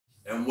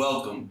and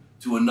welcome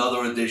to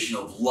another edition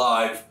of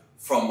Live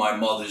from My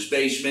Mother's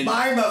Basement.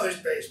 My mother's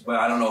basement. But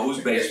I don't know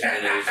whose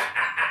basement it is.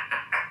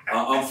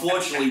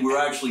 Unfortunately, we're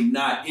actually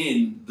not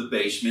in the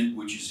basement,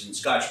 which is in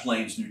Scotch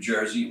Plains, New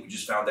Jersey. We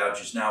just found out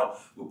just now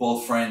we're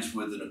both friends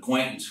with an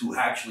acquaintance who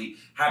actually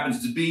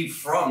happens to be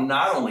from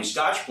not only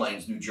Scotch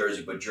Plains, New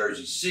Jersey, but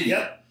Jersey City.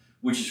 Yep.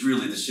 Which is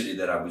really the city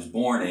that I was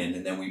born in,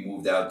 and then we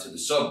moved out to the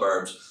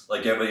suburbs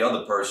like every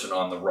other person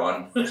on the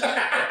run.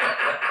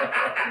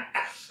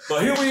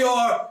 But here we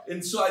are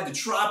inside the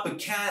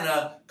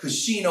Tropicana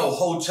Casino,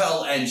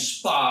 Hotel, and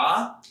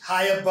Spa.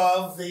 High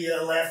above the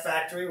Laugh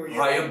Factory. Where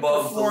High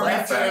above the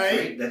Laugh Factory.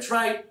 Tonight. That's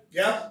right.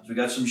 Yep. So we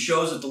got some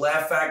shows at the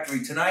Laugh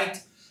Factory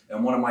tonight,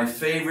 and one of my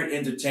favorite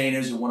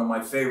entertainers and one of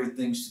my favorite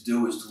things to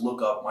do is to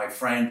look up my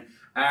friend,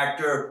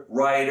 actor,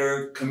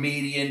 writer,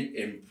 comedian,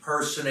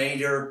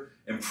 impersonator,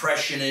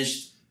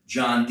 impressionist,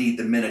 John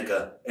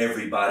DiDomenico.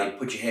 Everybody,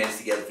 put your hands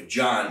together for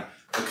John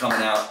for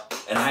coming out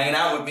and hanging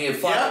out with me at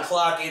 5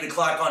 o'clock, 8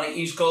 o'clock on the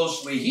East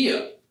Coast. We're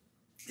here.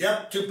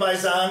 Yep, two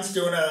paisans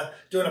doing a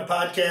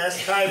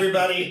podcast. Hi,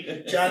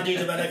 everybody. John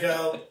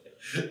DiDomenico.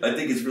 I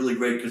think it's really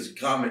great because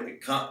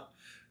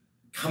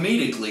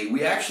comedically,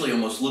 we actually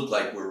almost look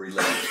like we're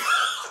related.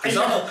 I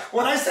know.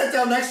 When I sat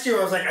down next to you,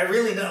 I was like, I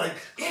really know. Like,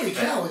 holy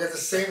cow, we got the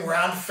same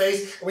round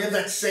face. And we have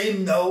that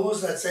same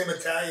nose, that same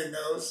Italian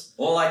nose.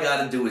 All I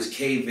got to do is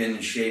cave in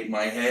and shave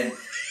my head,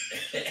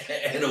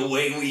 and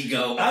away we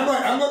go.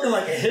 I'm looking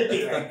like a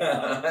hippie right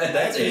now.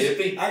 That's a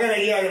hippie? I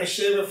gotta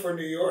shave it for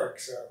New York.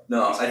 So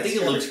no, I think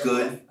it looks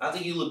good. I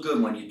think you look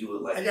good when you do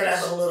it like I gotta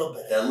have a little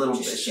bit. That little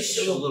bit.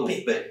 Just a little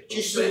bit.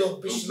 Just a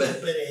little bit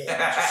of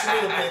hair. Just a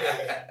little bit of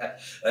hair.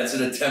 That's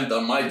an attempt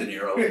on my De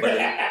Niro, but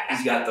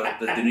he's got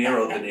the De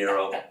Niro.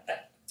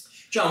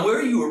 John, where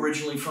are you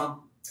originally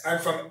from? I'm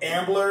from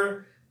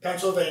Ambler,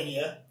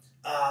 Pennsylvania.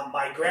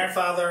 My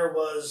grandfather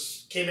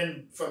came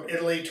in from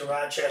Italy to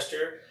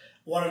Rochester,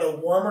 wanted a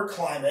warmer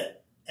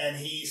climate, and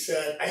he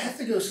said, I have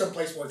to go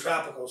someplace more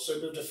tropical, so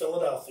he moved to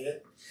Philadelphia.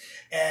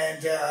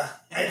 And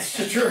it's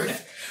the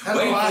truth. Wait for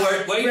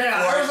it.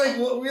 I was like,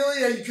 well,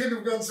 really? You couldn't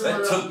have gone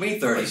somewhere else? That took me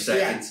 30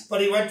 seconds. Yeah,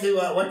 but he went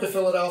to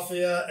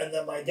Philadelphia, and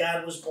then my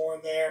dad was born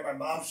there. My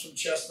mom's from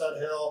Chestnut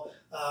Hill.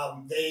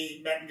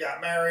 They met and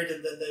got married,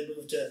 and then they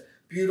moved to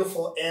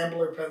beautiful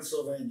Ambler,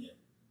 Pennsylvania.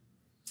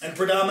 And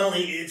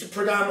it's a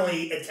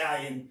predominantly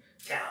Italian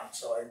town,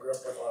 so I grew up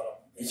with a lot of...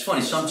 It's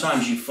funny,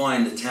 sometimes you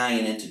find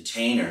Italian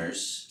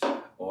entertainers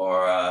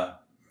or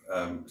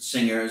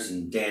singers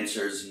and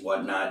dancers and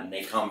whatnot, and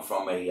they come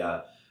from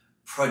a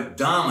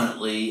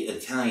predominantly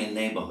Italian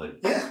neighborhood.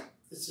 Yeah,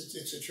 it's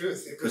the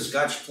truth. Because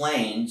Scotch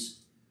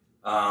Plains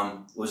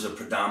was a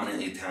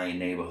predominantly Italian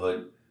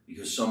neighborhood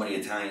because so many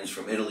Italians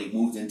from Italy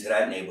moved into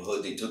that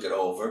neighborhood, they took it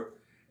over,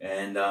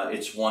 and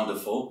it's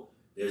wonderful.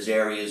 There's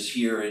areas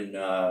here in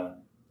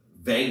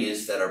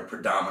Vegas that are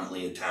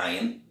predominantly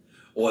Italian,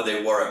 or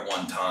they were at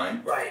one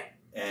time. Right.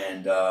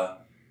 And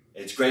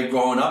it's great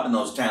growing up in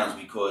those towns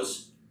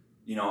because,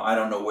 you know, I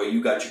don't know where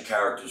you got your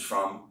characters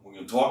from. We're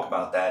going to talk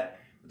about that.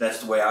 But that's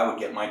the way I would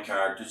get my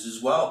characters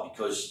as well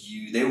because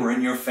they were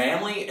in your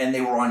family and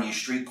they were on your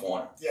street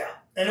corner. Yeah.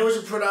 And it was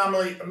a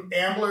predominantly,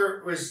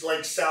 Ambler was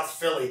like South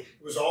Philly.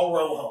 It was all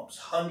row homes,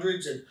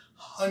 hundreds and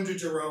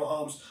hundreds of row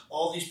homes.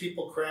 All these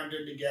people crammed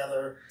in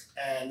together,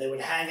 and they would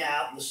hang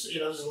out in the,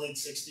 it was the late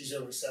 60s,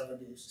 early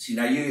 70s. See,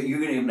 now you're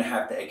going to even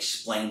have to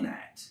explain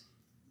that.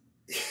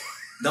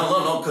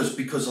 No,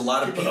 because a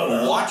lot of people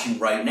watching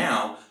right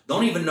now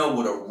don't even know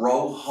what a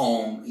row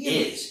home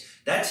is.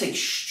 That's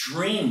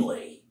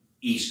extremely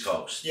East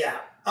Coast. Yeah.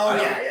 Oh,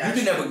 yeah.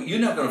 You're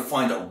never going to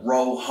find a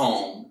row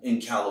home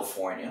in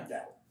California.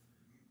 No.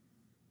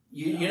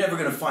 You're never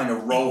going to find a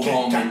row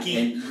home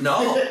in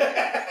no.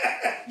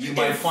 You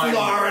might find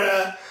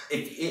Florida.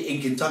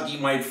 In Kentucky, you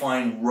might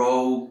find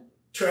row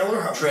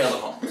trailer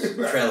homes,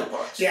 right. Trailer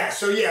parks.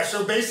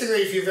 So basically,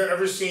 if you've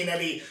ever seen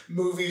any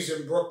movies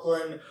in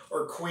Brooklyn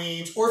or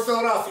Queens or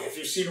Philadelphia, if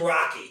you've seen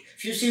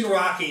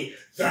Rocky,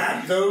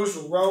 those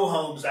row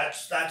homes,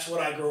 that's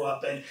what I grew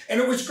up in, and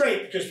it was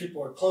great because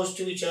people were close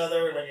to each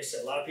other. Like I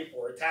said, a lot of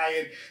people were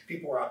Italian,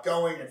 people were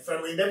outgoing and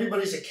friendly, and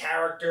everybody's a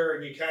character,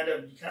 and you kind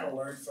of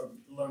learn from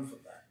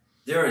that.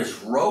 There is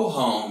row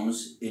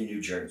homes in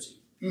New Jersey.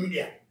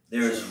 Yeah.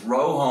 There's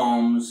row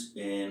homes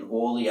in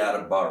all the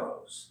outer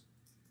boroughs.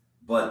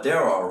 But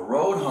there are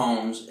road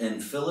homes in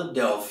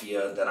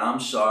Philadelphia that I'm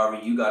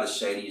sorry, you got to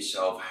say to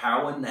yourself,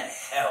 how in the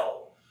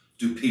hell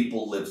do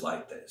people live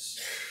like this?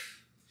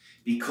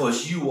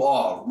 Because you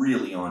are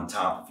really on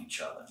top of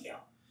each other. Yeah.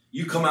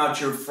 You come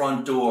out your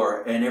front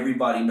door and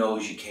everybody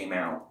knows you came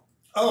out.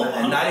 Oh,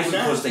 and not even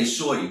because they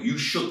saw you. You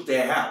shook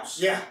their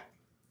house. Yeah.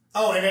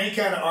 Oh, and any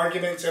kind of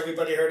arguments,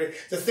 everybody heard it.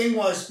 The thing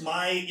was,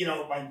 my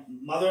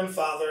mother and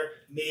father,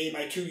 me,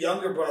 my two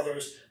younger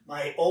brothers,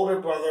 my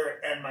older brother,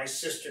 and my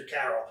sister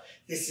Carol.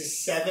 This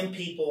is 7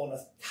 people in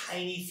a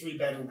tiny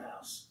 3-bedroom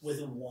house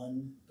with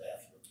 1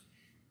 bathroom.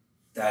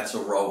 That's a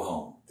row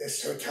home.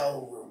 This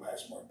hotel room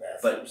has more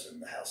bathrooms than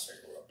the house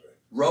I grew up in.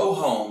 Row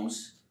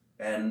homes,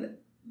 and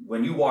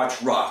when you watch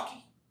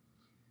Rocky,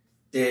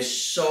 they're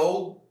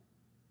so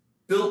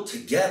built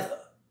together,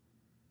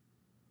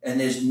 and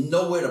there's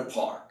nowhere to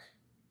park.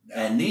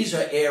 And these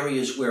are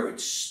areas where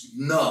it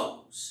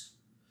snows.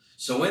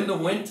 So in the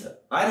winter,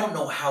 I don't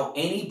know how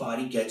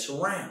anybody gets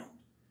around.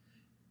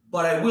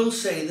 But I will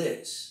say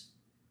this.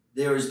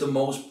 There is the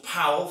most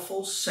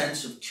powerful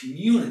sense of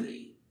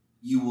community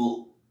you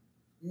will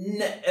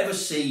ever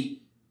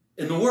see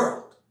in the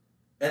world.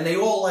 And they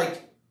all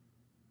like,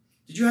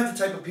 did you have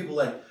the type of people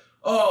like,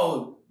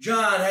 oh,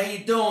 John, how you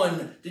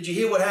doing? Did you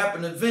hear what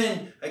happened to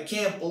Vin? I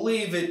can't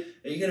believe it.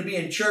 Are you going to be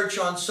in church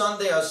on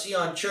Sunday? I'll see you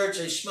on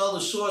church. I smell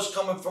the sauce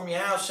coming from your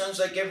house. Sounds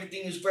like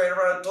everything is great.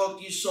 I'll talk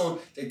to you soon.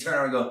 They turn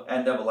around and go,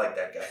 I never liked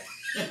that guy.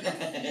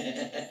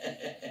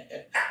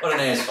 What an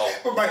asshole.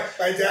 But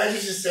my dad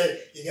used to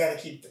say, you got to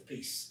keep the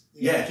peace.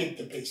 You got to keep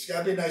the peace. You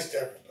got to be nice to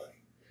everybody.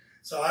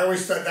 So I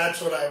always thought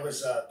that's what I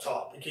was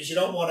taught, because you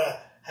don't want to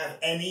have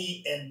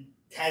any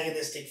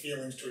antagonistic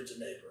feelings towards a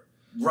neighbor.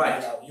 Right,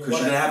 because you're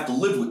going to have to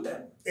live with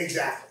them.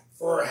 Exactly,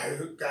 for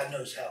God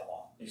knows how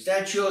long. Is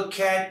that your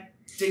cat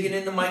digging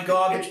into my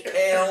garbage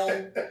pail?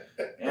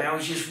 And I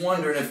was just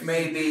wondering if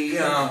maybe,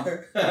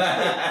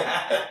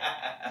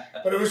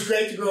 But it was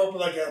great to grow up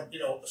with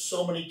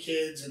so many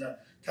kids in a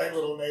tight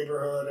little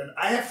neighborhood. And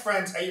I have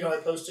friends, I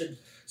posted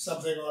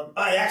something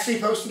I actually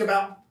posted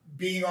about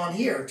being on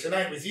here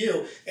tonight with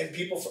you, and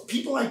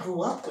people I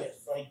grew up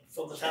with, like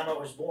from the time I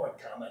was born,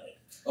 commented.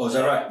 Oh, is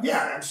that right?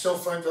 Yeah, I'm still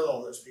friends with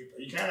all those people.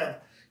 You kind of,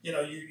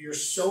 you're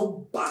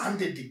so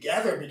bonded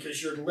together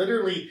because you're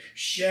literally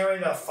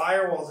sharing a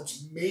firewall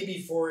that's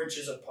maybe 4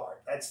 inches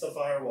apart. That's the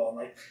firewall.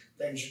 Like,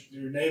 then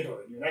your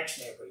neighbor, your next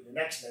neighbor, your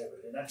next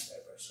neighbor, your next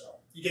neighbor. So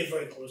you get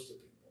very close to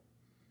people.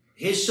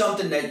 Here's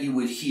something that you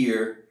would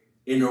hear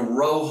in a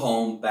row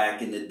home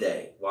back in the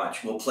day.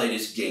 Watch, we'll play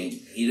this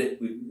game.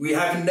 We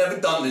haven't never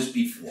done this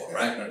before,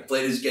 right? We'll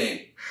play this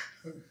game.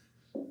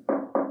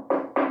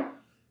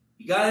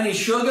 You got any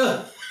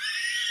sugar?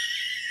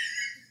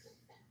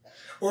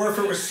 Or if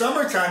it was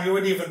summertime, you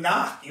wouldn't even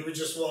knock. You would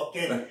just walk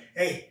in.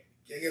 Hey,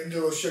 can I get into a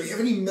little sugar? You have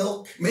any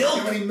milk? Milk?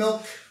 You have any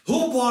milk?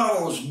 Who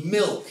borrows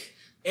milk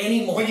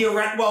anymore? When you're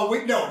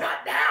no,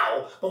 not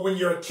now. But when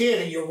you're a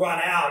kid and you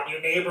run out, your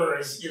neighbor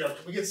is, can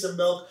we get some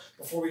milk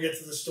before we get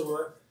to the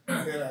store?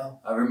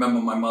 I remember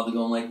my mother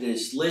going like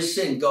this.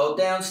 Listen, go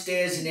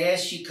downstairs and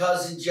ask your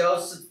cousin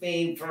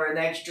Josephine for an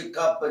extra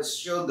cup of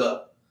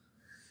sugar.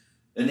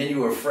 And then you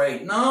were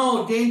afraid.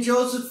 No, Dame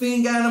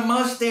Josephine got a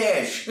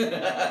mustache.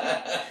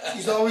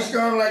 She's always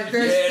going like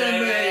this to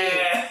me.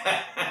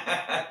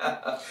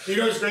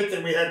 It's great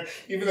that we had,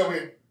 even though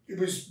it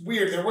was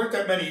weird, there weren't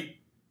that many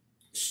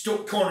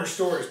corner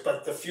stores,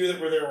 but the few that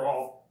were there were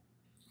all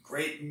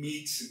great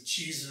meats and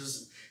cheeses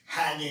and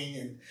hanging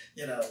and,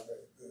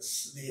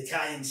 the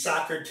Italian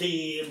soccer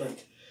team and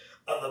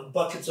the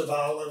buckets of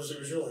olives. It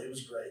was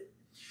great.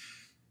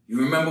 You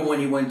remember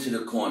when you went to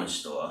the corner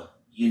store,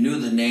 you knew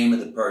the name of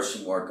the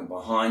person working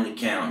behind the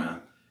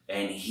counter,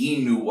 and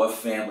he knew what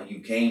family you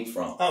came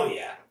from. Oh,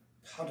 yeah.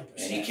 100%.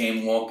 And he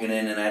came walking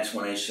in, and that's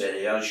when they said,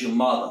 hey, how's your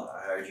mother?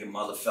 I heard your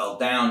mother fell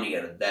down the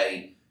other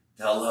day.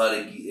 Tell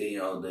her to,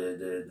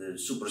 the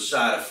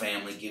Supersada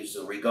family gives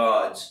the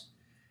regards.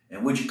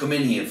 And what'd you come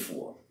in here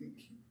for?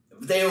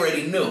 They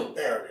already knew.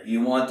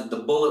 You wanted the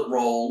bullet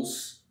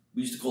rolls.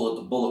 We used to call it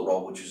the bullet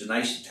roll, which was a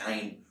nice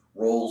Italian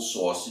roll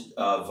sausage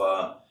of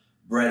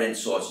bread and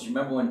sausage. You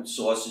remember when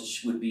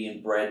sausage would be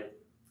in bread?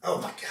 Oh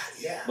my God,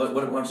 yeah. What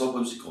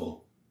was it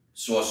called?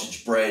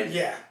 Sausage bread.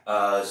 Yeah.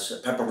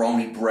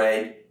 Pepperoni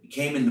bread. It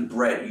came in the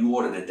bread. You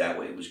ordered it that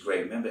way. It was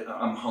great. Remember,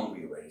 I'm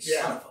hungry already.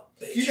 Yeah. Son of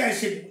a bitch. You guys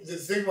see, the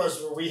thing was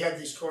where we had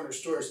these corner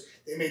stores,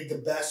 they made the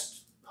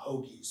best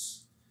hoagies.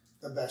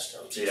 The best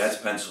hoagies. See, that's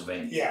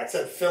Pennsylvania. Yeah, it's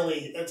a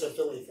Philly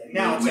thing.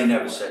 Now we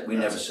never said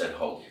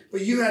hoagie.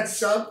 But you had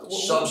sub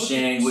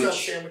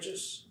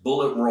sandwiches.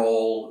 Bullet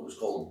roll. It was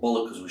called a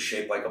bullet because it was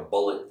shaped like a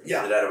bullet. Yeah.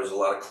 After that, there was a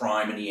lot of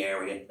crime in the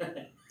area.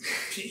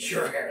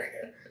 Your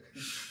area.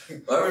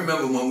 I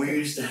remember when we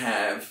used to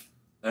have,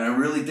 and I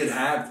really did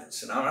have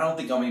this, and I don't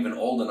think I'm even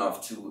old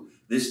enough to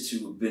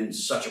have been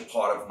such a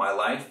part of my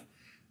life,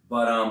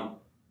 but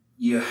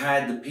you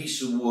had the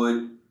piece of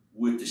wood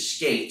with the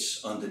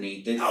skates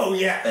underneath it. Oh,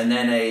 yeah. And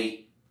then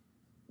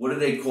what do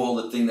they call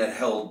the thing that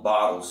held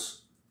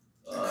bottles?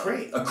 A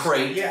crate. A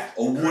crate. Yeah.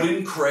 A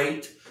wooden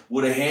crate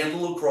with a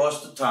handle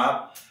across the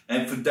top.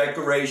 And for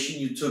decoration,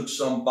 you took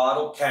some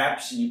bottle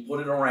caps and you put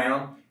it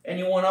around. And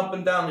you went up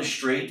and down the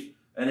street.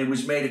 And it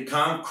was made of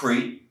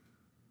concrete.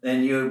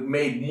 And you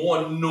made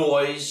more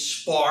noise,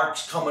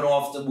 sparks coming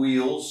off the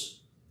wheels.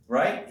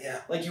 Right?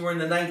 Yeah. Like you were in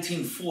the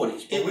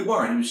 1940s. But we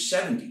weren't. It was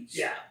 70s.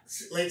 Yeah.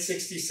 Late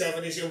 60s,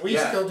 70s. And we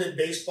still did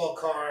baseball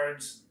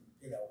cards,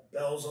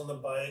 bells on the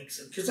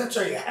bikes. Because that's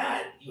all you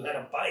had. You had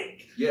a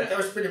bike. Yeah. That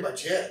was pretty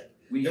much it.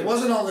 There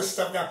wasn't all this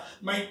stuff. Now,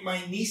 my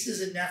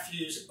nieces and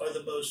nephews are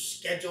the most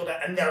scheduled,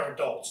 and they're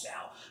adults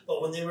now.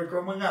 But when they were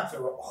growing up,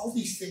 there were all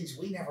these things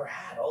we never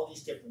had. All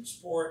these different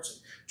sports,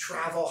 and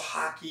travel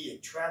hockey,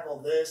 and travel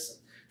this,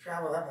 and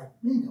travel that much.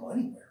 We didn't go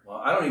anywhere. Well,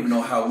 I don't even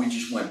know how we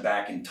just went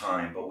back in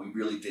time, but we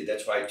really did.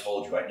 That's why I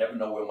told you I never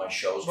know where my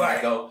show's going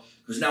to go,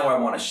 because now I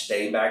want to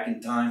stay back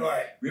in time.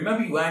 Right.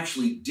 Remember, you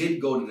actually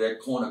did go to that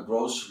corner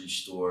grocery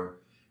store,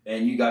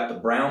 and you got the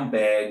brown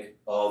bag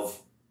of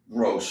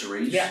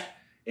groceries. Yeah.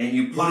 And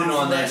you put it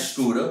on that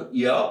scooter.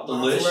 Yep, the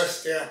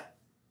list. Yeah.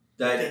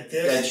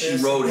 That she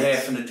rode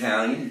half an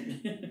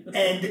Italian.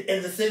 And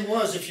the thing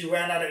was, if you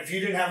ran out of, if you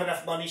didn't have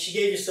enough money, she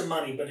gave you some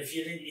money, but if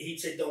you didn't, he'd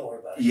say, don't worry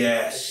about it.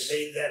 Yes.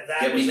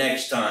 Get me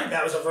next time.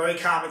 That was a very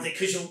common thing,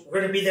 because we're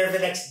going to be there the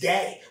next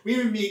day. We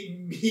would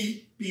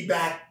be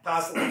back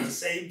possibly the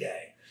same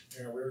day.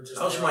 You know, we were just.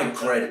 How's my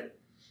credit?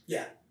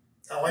 Yeah.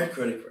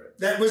 Credit.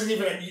 That wasn't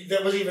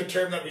even a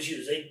term that was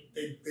used.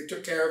 They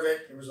took care of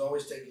it. It was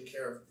always taken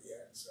care of at the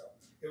end. So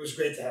it was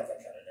great to have that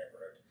kind of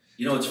neighborhood.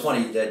 You know, it's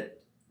funny that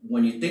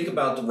when you think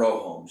about the row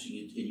homes, and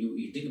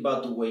you think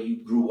about the way you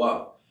grew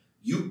up,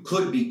 you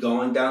could be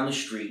going down the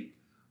street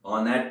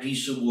on that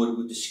piece of wood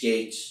with the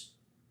skates,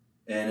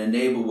 and a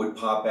neighbor would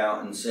pop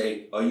out and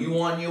say, "Are you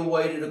on your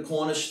way to the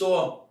corner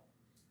store?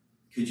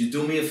 Could you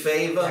do me a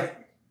favor?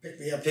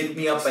 Pick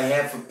me up a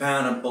half a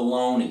pound of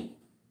bologna."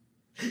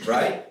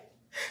 Right?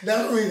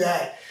 Not only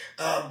that,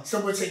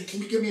 someone would say,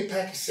 "Can you give me a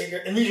pack of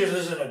cigarettes?" And these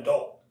as an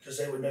adult, because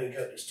they would know you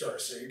go to the store,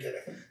 so you get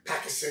a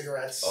pack of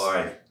cigarettes. All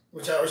right.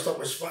 Which I always thought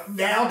was fun.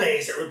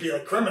 Nowadays, it would be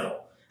like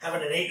criminal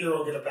having an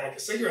 8-year-old get a pack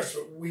of cigarettes.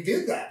 But we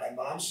did that. My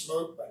mom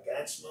smoked. My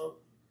dad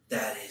smoked.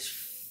 That is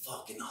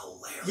fucking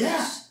hilarious.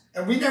 Yeah.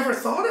 And we never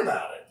thought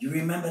about it. You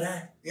remember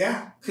that?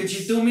 Yeah. Could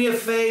you do me a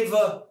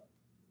favor?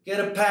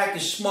 Get a pack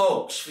of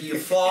smokes for your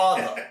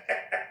father.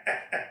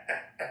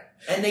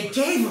 And they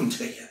gave them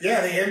to you.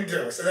 Yeah, they gave them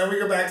to us. And then we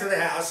go back to the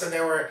house, and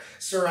there were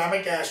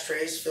ceramic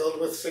ashtrays filled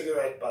with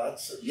cigarette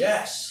butts.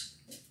 Yes.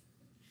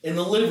 In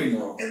the living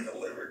room. In the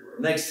living room.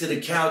 Next to the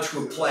couch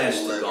with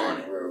plastic on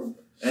it.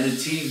 And a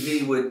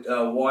TV with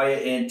wire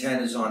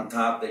antennas on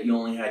top that you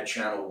only had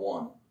channel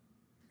 1.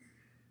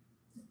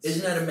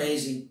 Isn't that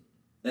amazing?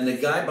 And the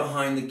guy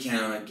behind the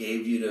counter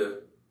gave you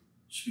the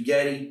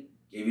spaghetti,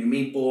 gave you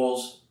the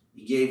meatballs,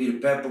 he gave you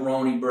the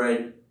pepperoni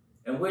bread.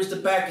 And where's the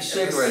pack of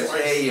cigarettes?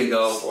 There you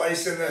go.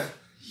 Slice in the...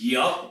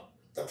 Yup.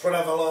 The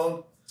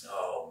provolone.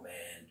 Oh,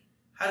 man.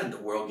 How did the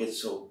world get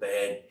so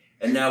bad?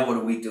 And now what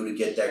do we do to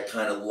get that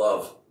kind of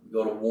love? We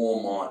go to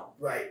Walmart.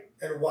 Right.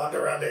 And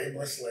wander around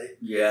aimlessly.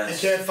 Yeah. You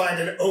can't find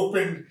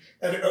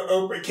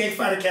can't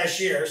find a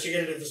cashier, so you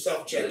gotta do the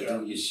self-checkout. You gotta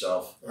do it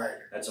yourself. Right.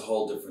 That's a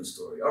whole different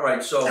story. All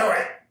right, so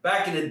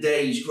back in the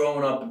days,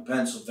 growing up in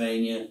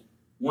Pennsylvania,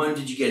 when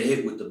did you get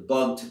hit with the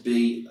bug to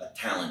be a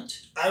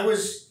talent? I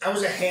was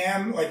a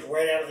ham, like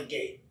right out of the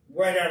gate.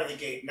 Right out of the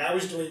gate. And I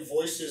was doing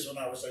voices when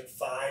I was like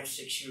 5,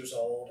 6 years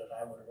old, and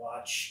I would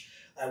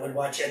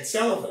watch Ed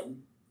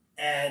Sullivan,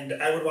 and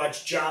I would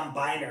watch John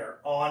Biner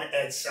on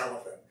Ed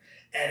Sullivan.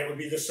 And it would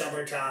be the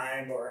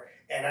summertime,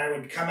 and I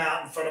would come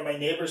out in front of my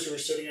neighbors who were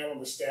sitting out on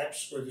the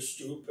steps, or the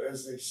stoop,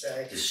 as they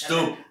say. The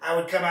stoop. I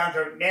would come out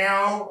and go,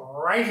 "Now,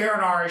 right here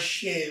in our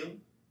shoe,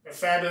 the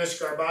fabulous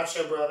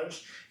Garbaccio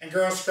Brothers, and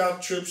Girl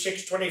Scout Troop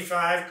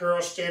 625,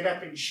 girls stand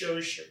up and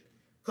show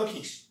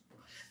cookies."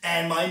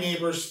 And my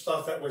neighbors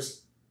thought that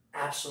was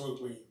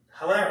absolutely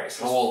hilarious.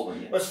 How old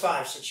were you? I was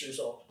 5, 6 years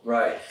old.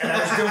 Right. And I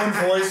was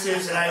doing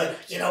voices, and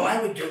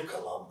I would do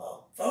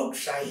Columbo.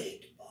 "Folks, I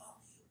hate to bomb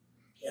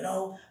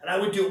you." And I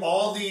would do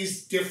all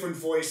these different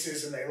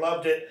voices, and they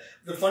loved it.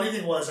 The funny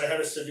thing was, I had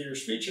a severe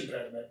speech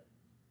impediment.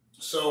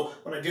 So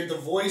when I did the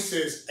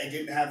voices, I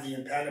didn't have the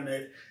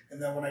impediment.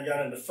 And then when I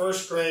got into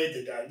 1st grade,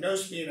 they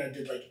diagnosed me, and I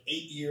did like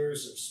 8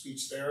 years of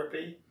speech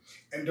therapy.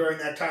 And during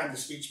that time, the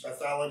speech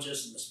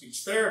pathologist and the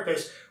speech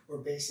therapist were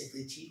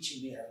basically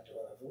teaching me how to do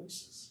other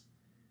voices.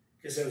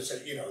 Because they would say,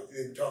 they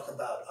would talk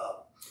about,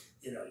 what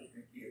you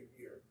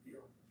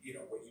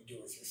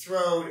do with your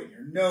throat and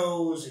your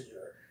nose and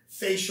your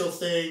facial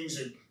things,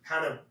 and how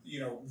to,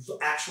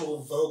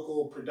 actual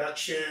vocal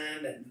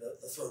production and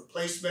the throat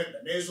placement,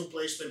 the nasal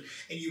placement,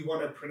 and you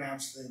want to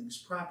pronounce things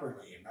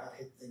properly and not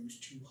hit things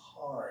too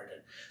hard.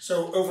 And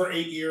so over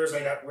 8 years,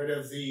 I got rid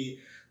of the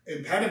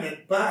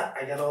impediment, but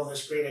I got all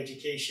this great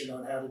education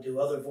on how to do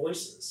other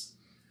voices.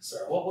 So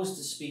what was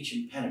the speech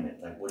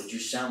impediment? Like, what did you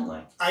sound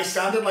like? I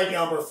sounded like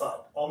Elmer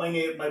Fudd. All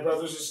my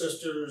brothers and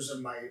sisters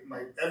and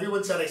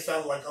everyone said I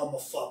sounded like Elmer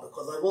Fudd,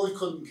 because I really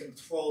couldn't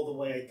control the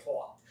way I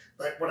talked.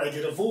 But when I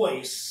did a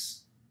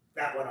voice,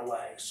 that went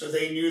away. So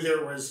they knew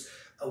there was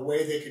a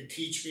way they could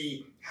teach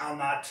me how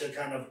not to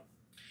kind of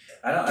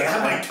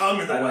have my tongue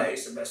in the way,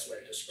 is the best way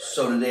to describe it.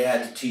 So did they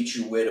have to teach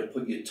you where to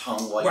put your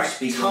tongue while you're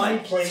speaking? Tongue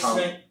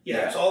placement.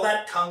 Yeah, it's all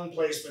that tongue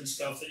placement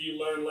stuff that you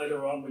learn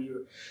later on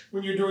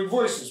when you're doing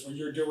voices, when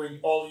you're doing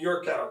all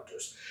your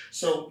characters.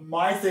 So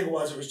my thing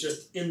was, it was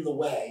just in the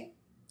way,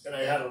 and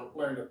I had to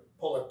learn to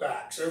pull it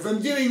back. So if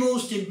I'm doing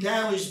Austin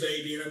Powers,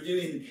 baby, and I'm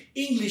doing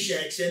English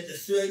accent, the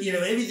third,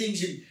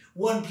 everything's in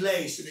one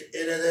place. And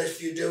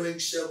if you're doing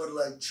someone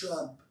like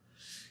Trump,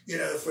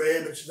 for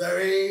him, it's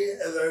very,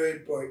 very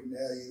important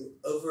how you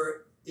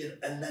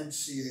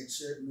enunciate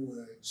certain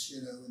words,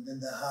 and then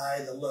the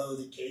high, the low,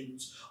 the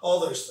cadence, all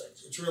those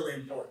things. It's really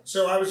important.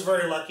 So I was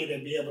very lucky to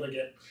be able to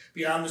get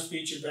beyond the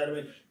speech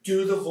impediment,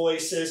 do the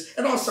voices,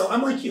 and also,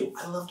 I'm like you,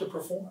 I love to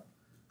perform.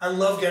 I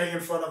love getting in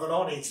front of an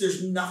audience.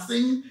 There's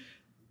nothing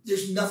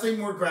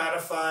more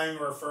gratifying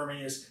or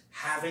affirming as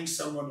having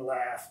someone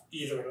laugh,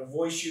 either at a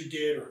voice you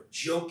did or a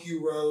joke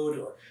you wrote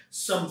or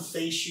some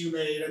face you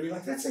made. I mean,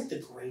 that's like the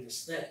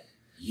greatest thing.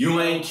 You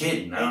ain't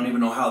kidding. I don't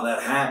even know how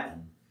that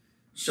happened.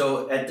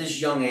 So at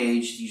this young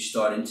age, do you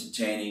start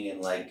entertaining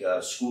in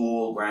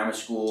school, grammar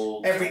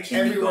school,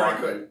 everywhere I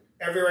could.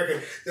 Everywhere I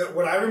could.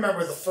 What I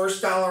remember, the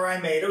first dollar I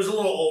made, it was a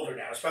little older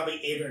now. It was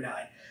probably 8 or 9.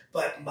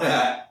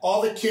 But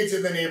all the kids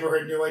in the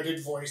neighborhood knew I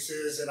did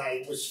voices, and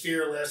I was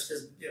fearless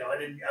because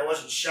I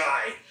wasn't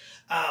shy.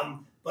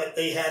 But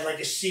they had like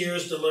a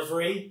Sears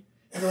delivery,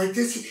 and they're like,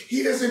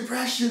 he does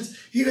impressions.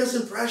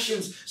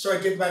 So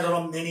I did my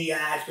little mini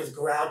act with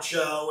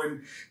Groucho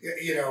and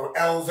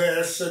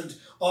Elvis and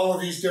all of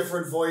these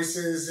different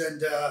voices,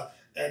 and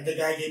the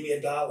guy gave me $1,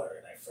 and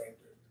I framed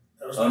it.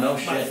 That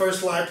was my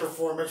first live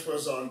performance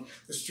was on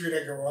the street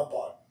I grew up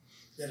on.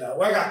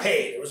 Where I got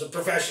paid. It was a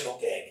professional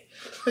gig.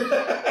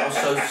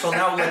 So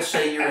now let's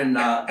say you're in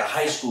the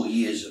high school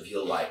years of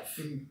your life.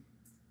 Mm-hmm.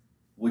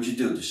 What'd you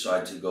do?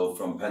 Decide to go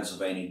from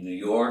Pennsylvania to New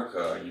York?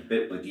 You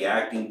bit with the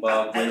acting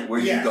bug?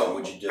 Where'd you go?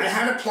 What'd you do? I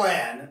had a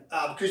plan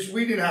because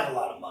we didn't have a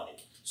lot of money.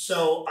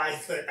 So I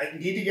thought I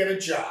need to get a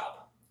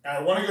job. And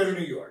I want to go to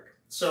New York.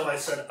 So I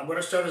said, I'm going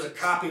to start as a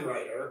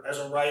copywriter, as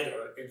a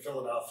writer in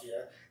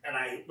Philadelphia. And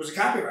I was a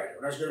copywriter.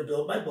 And I was going to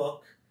build my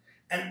book.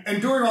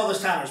 And during all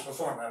this time I was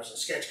performing. I was in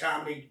sketch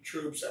comedy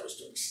troupes. I was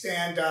doing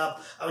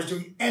stand-up. I was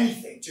doing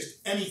anything,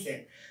 just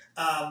anything.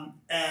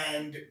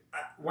 And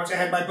once I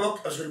had my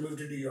book, I was going to move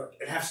to New York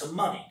and have some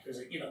money because,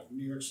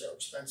 New York's so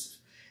expensive.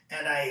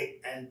 And I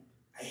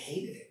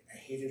hated it. I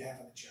hated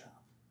having a job.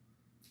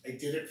 I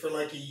did it for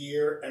like a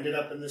year, ended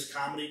up in this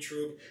comedy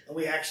troupe, and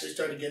we actually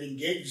started getting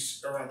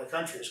gigs around the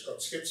country. It's called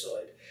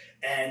Schizoid.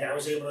 And I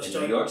was able to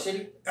start... In New York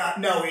City?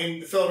 No, in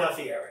the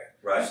Philadelphia area.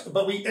 Right.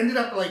 But we ended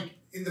up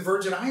in the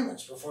Virgin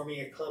Islands performing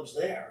at clubs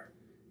there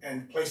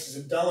and places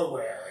in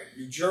Delaware and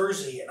New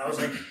Jersey. And I was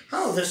like,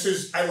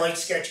 I like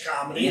sketch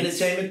comedy. In the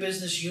entertainment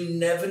business, you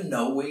never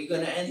know where you're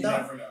going to end up.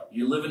 You never know.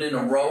 You're living in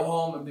a row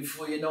home, and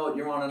before you know it,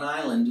 you're on an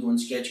island doing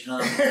sketch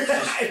comedy.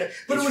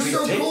 But it was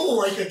so cool.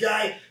 Like a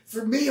guy,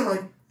 for me, I'm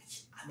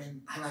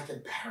like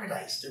in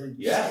paradise doing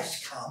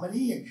sketch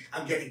comedy, and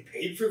I'm getting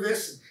paid for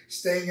this, and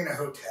staying in a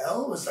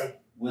hotel was like,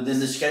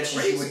 within the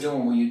sketches you were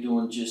doing, were you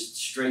doing just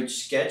straight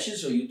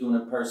sketches, or were you doing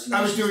impersonations?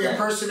 I was doing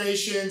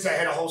impersonations. I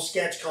had a whole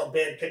sketch called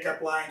Bad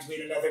Pickup Lines. Me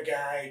and another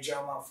guy,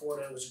 John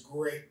Monforte, was a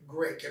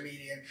great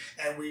comedian.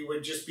 And we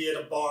would just be at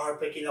a bar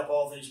picking up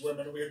all these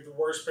women. We had the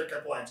worst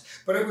pickup lines.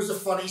 But it was a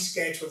funny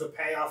sketch with a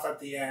payoff at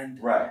the end.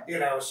 Right.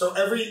 So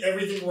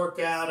everything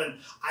worked out.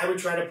 And I would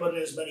try to put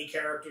in as many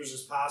characters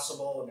as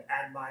possible and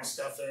add my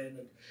stuff in.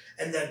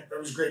 And then it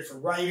was great for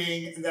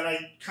writing. And then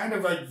I kind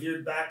of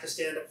veered back to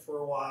stand-up for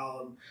a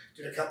while and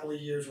did a couple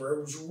of years where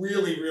it was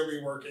really,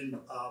 really working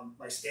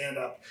my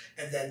stand-up.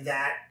 And then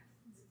that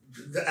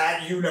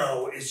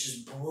is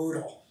just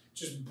brutal.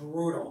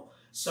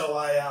 So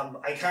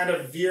I kind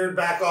of veered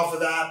back off of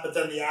that, but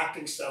then the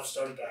acting stuff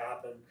started to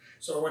happen.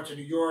 So I went to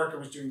New York. I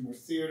was doing more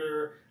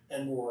theater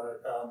and more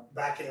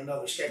back in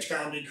another sketch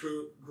comedy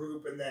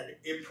group, and then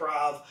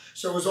improv.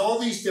 So it was all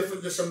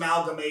this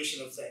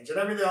amalgamation of things. And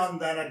every now and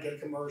then I'd get a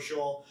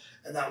commercial,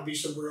 and that would be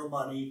some real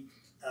money.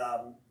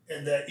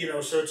 And that,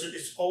 so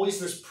it's always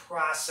this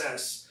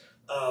process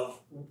of,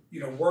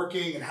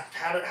 working and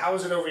how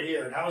is it over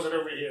here, and how is it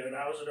over here, and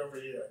how is it over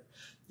here,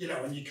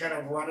 and you kind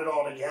of run it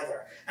all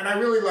together. And I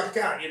really lucked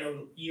out,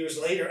 years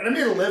later. And I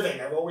made a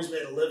living. I've always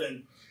made a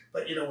living.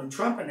 But, when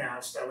Trump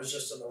announced, I was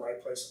just in the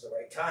right place at the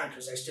right time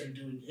because I started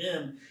doing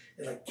him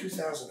in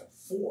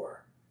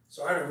 2004.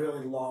 So I had a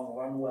really long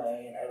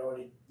runway, and I had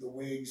already the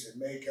wigs and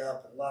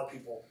makeup, and a lot of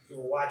people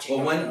who were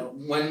watching. Well,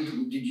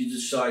 when did you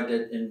decide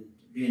that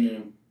being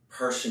an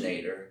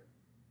impersonator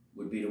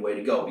would be the way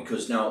to go?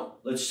 Because now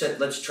let's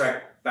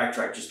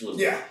backtrack just a little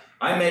bit. Yeah.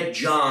 I met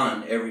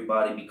John,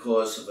 everybody,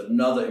 because of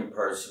another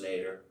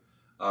impersonator,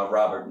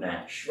 Robert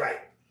Nash. Right.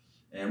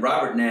 And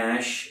Robert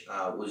Nash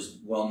was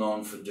well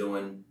known for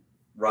doing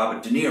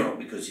Robert De Niro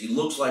because he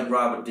looks like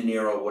Robert De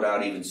Niro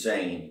without even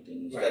saying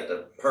anything. He's got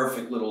the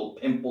perfect little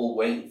pimple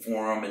waiting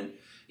for him, and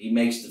he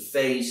makes the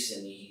face,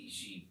 and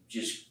he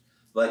just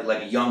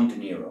like a young De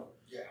Niro.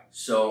 Yeah.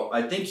 So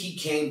I think he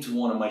came to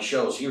one of my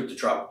shows here at the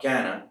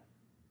Tropicana.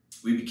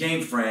 We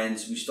became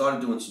friends. We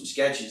started doing some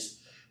sketches,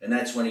 and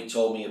that's when he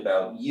told me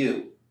about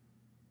you.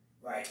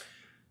 Right.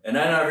 And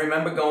then I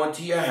remember going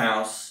to your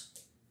house,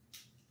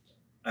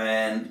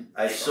 and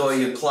I saw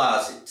your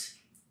closet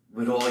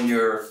with all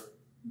your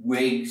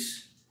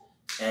wigs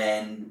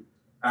and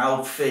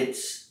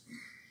outfits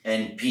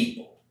and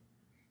people.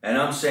 And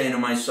I'm saying to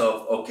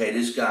myself, okay,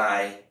 this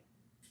guy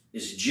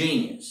is a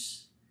genius.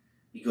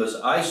 Because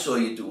I saw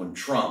you doing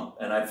Trump,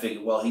 and I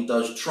figured, well, he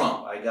does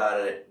Trump. I got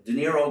a De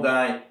Niro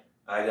guy,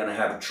 I'm going to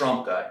have a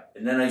Trump guy.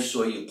 And then I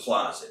saw your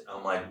closet.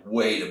 I'm like,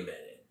 wait a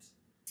minute.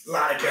 A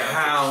lot of characters.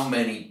 How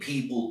many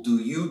people do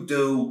you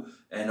do?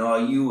 And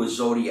are you a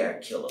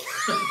Zodiac killer?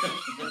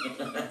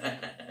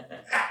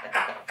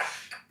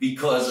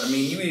 Because, I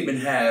mean, you even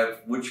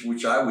have,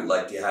 which I would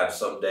like to have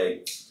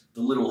someday,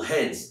 the little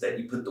heads that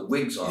you put the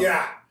wigs on.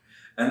 Yeah.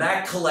 And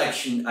that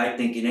collection, I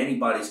think, in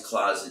anybody's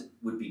closet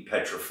would be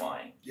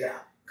petrifying. Yeah.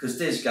 Because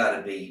there's got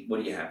to be,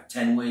 what do you have,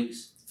 10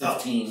 wigs?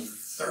 15?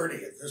 30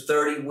 at this point.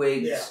 30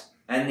 wigs. Yeah.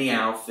 And the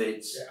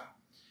outfits. Yeah.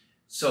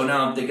 So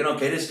now I'm thinking,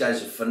 okay, this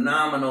guy's a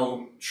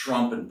phenomenal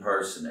Trump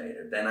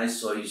impersonator. Then I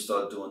saw you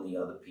start doing the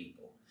other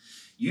people.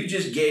 You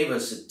just gave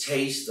us a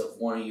taste of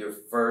one of your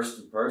first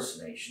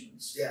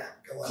impersonations. Yeah,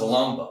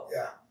 Columbo.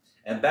 Yeah.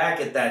 And back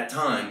at that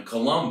time,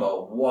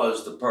 Columbo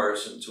was the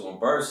person to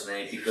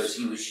impersonate because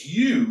he was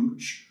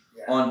huge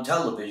on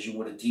television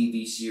with a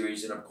TV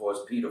series, and of course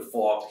Peter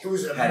Falk. He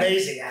was an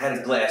amazing actor. Had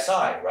a glass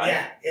eye, right?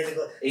 Yeah,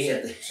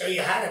 so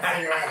you had to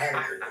figure out how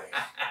to do that.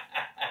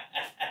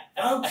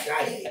 Folks,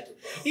 I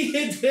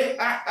hate the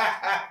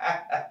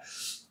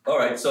All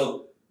right,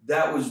 so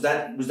was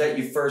that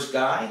your first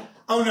guy?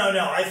 Oh,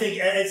 no. I think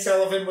Ed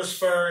Sullivan was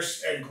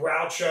first, and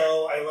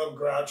Groucho. I love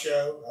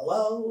Groucho.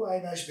 Hello, I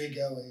must be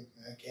going.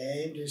 I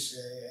came to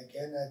say I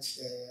cannot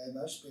stay. I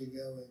must be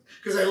going.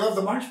 Because I love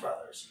the Marx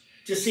Brothers.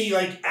 To see,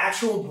 like,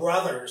 actual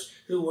brothers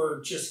who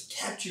were just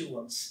kept you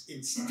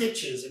in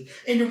stitches.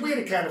 And we had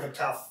a kind of a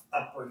tough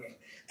upbringing.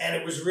 And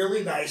it was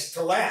really nice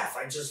to laugh.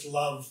 I just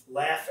love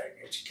laughing.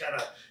 It kind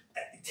of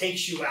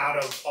takes you out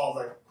of all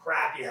the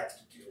crap you have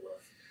to deal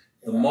with.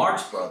 The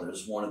Marx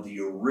Brothers, one of the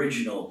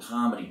original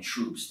comedy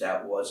troupes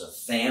that was a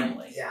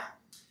family. Yeah.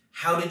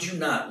 How did you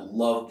not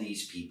love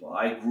these people?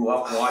 I grew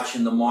up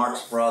watching the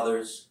Marx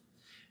Brothers,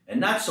 and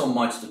not so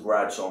much the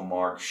Groucho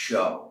Marx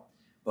show,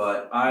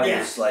 but I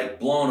was like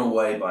blown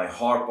away by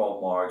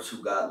Harpo Marx,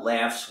 who got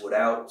laughs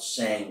without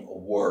saying a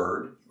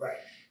word. Right.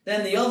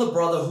 Then the other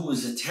brother, who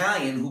was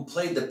Italian, who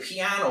played the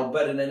piano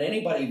better than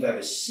anybody you've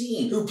ever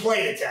seen. Who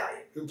played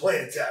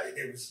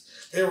Italian.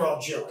 They were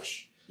all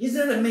Jewish.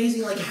 Isn't that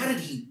amazing? Like, how did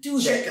he do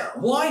that? Chico.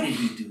 Why did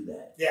he do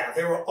that? Yeah,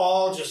 they were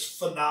all just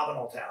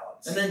phenomenal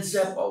talents. And then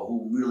Zeppo,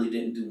 who really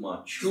didn't do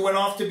much. Who went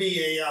off to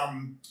be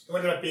who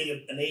ended up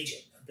being an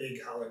agent, a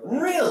big Hollywood.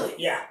 Really?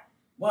 Yeah.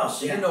 Wow,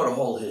 so you know the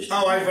whole history.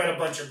 Oh, I've read a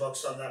bunch of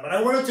books on them. And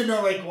I wanted to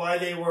know, like, why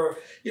they were,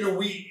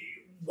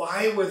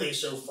 why were they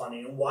so funny?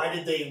 And why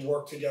did they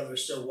work together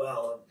so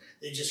well? And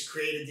they just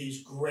created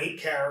these great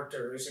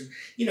characters. And,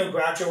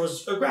 Groucho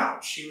was a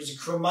grouch. He was a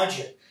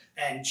curmudgeon.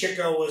 And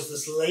Chico was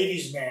this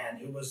ladies' man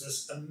who was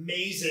this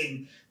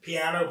amazing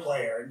piano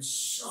player and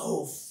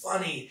so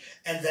funny.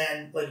 And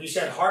then, like you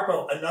said,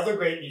 Harpo, another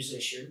great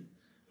musician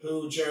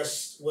who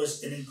just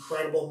was an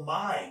incredible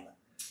mime.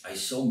 I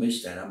so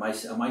missed that. Am I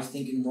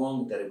thinking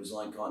wrong that it was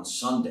like on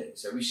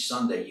Sundays? Every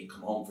Sunday you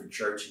come home from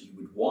church and you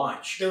would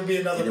watch. There would be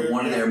another movie.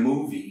 One of their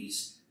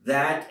movies.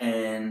 That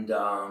and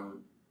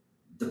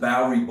the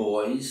Bowery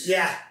Boys.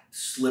 Yeah.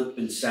 Slip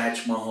and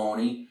Satch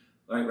Mahoney.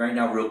 Right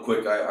now, real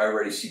quick, I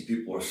already see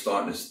people are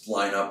starting to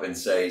line up and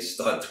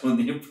start doing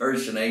the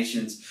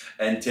impersonations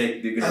and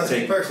they're going to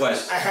take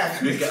requests.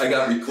 I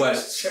got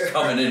requests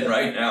coming in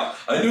right now.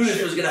 I knew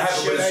this was going to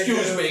happen, but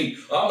excuse me,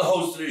 I'm the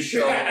host of this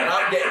show, and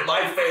I'm getting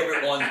my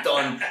favorite ones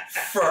done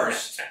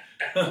first.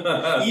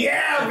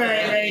 Yeah,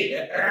 baby!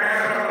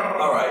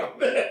 All right.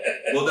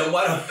 Well, then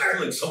why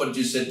don't, like someone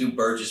just said, do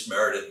Burgess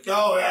Meredith.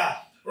 Oh, yeah.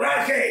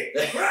 Rocky!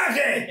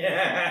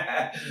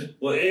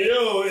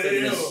 Well,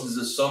 this is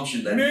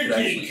assumption that Mickey, you could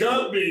actually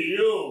cut me,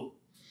 you.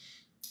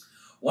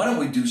 Why don't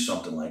we do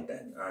something like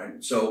that? All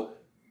right. So,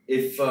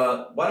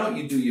 why don't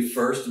you do your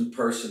first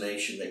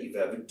impersonation that you've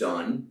ever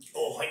done?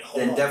 Oh, wait,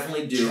 hold then on.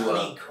 definitely do.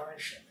 Johnny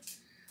Carson.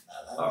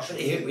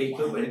 Here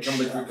comes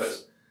the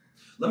request.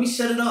 Let me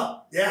set it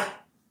up. Yeah.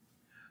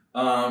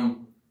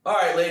 All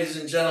right, ladies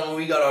and gentlemen,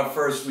 we got our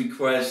first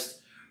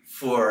request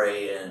for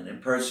an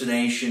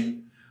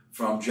impersonation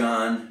from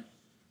John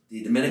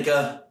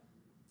DiDomenico.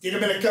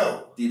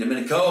 DiDomenico.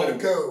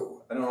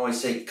 I don't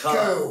always say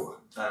Go.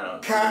 I don't know.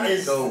 Ka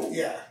is,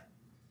 yeah.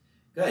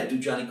 Go ahead, do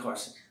Johnny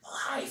Carson. Oh,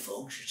 hi,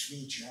 folks. It's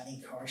me,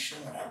 Johnny Carson,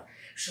 and I'm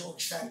so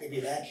excited to be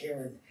back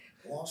here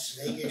in Las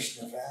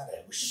Vegas, Nevada.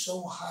 It was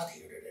so hot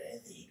here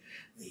today.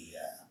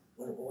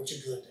 What's a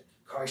good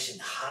Carson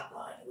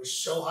hotline? It was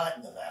so hot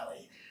in the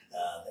valley.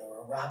 There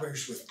were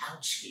robbers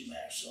without ski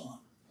masks on.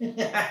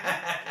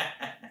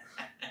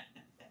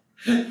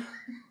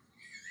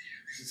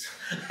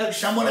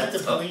 Someone at the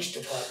police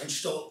department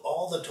stole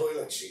all the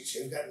toilet seats.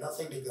 They've got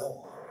nothing to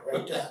go on.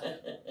 Right down.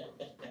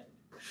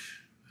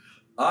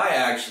 I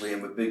actually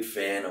am a big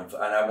fan of,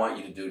 and I want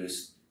you to do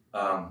this.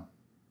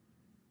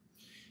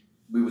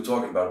 We were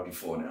talking about it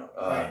before now.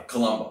 Right.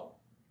 Columbo.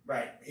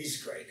 Right.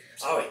 He's great.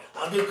 All right,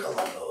 I'll do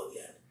Columbo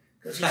again.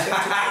 Because he's such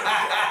a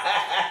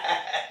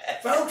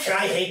Folks,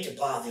 I hate to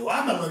bother you.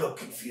 I'm a little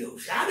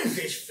confused. How does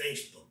this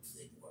Facebook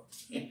thing work?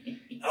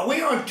 Are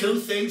we on two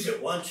things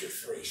at once or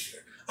three, sir?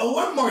 Oh,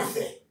 one more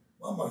thing.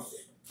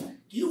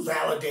 Do you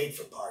validate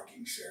for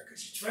parking, sir?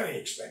 Because it's very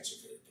expensive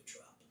here at the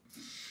drop.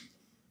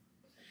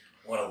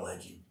 What a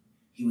legend.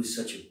 He was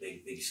such a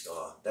big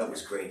star. That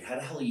was great. How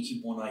the hell do you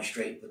keep one eye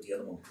straight and put the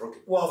other one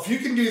crooked? Well, if you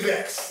can do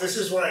this, this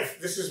is what I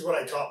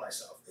taught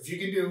myself. If you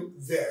can do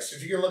this,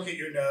 if you can look at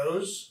your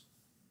nose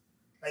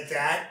like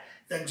that,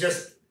 then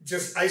just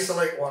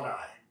isolate one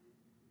eye.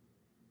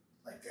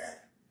 Like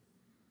that.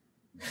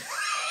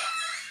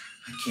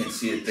 I can't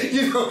see a thing.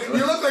 You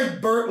look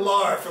like Bert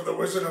Lahr from The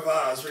Wizard of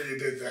Oz when you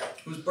did that.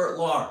 Who's Bert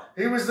Lahr?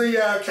 He was the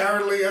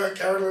Cowardly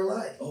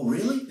Lion. Oh,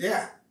 really?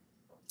 Yeah.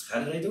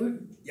 How did I do it?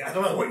 Yeah, I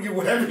don't know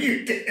whatever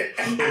you did.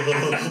 That's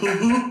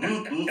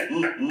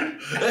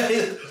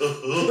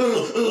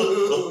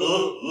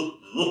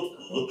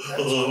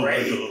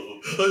great.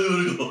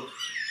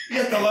 You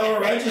got the lower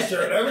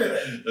register and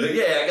everything.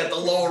 Yeah, I got the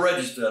lower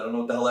register. I don't know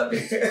what the hell that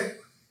means.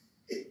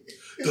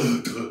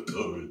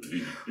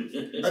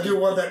 I do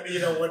one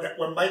that,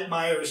 when Mike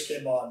Myers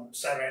came on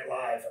Saturday Night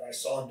Live and I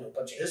saw him do a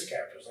bunch of his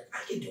characters, like,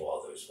 I can do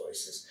all those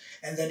voices.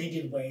 And then he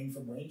did Wayne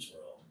from Wayne's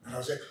World. And I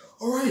was like,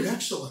 all right,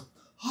 excellent.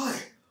 Hi,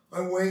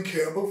 I'm Wayne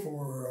Campbell from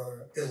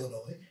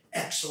Illinois.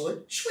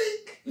 Excellent.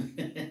 Sweet. All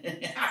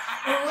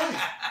right.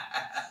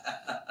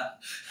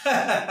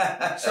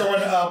 So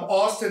when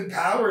Austin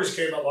Powers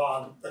came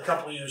along a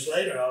couple of years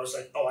later, I was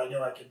like, oh, I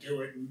know I could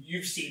do it. And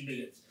you've seen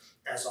me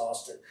as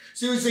Austin.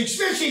 So he was like,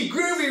 especially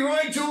groovy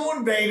right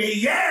on, baby.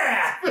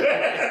 Yeah!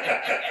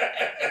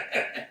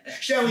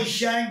 Shall we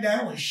shine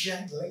now or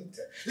shine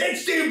later?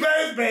 Let's do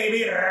both,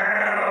 baby.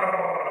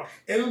 Oh,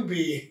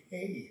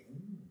 behave.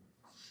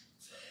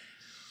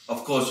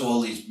 Of course,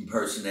 all these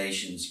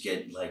impersonations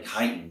get like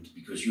heightened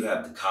because you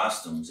have the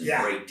costumes and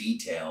great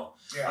detail.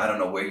 Yeah. I don't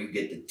know where you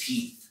get the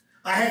teeth.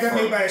 I had that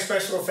made by a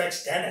special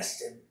effects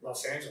dentist in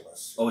Los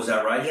Angeles. Oh, is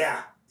that right?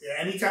 Yeah. Yeah.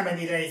 Anytime I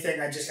need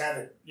anything, I just have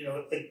it.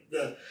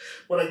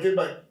 Like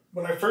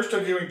when I first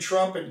started doing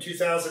Trump in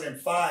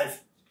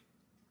 2005,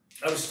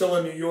 I was still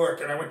in New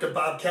York and I went to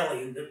Bob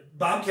Kelly. And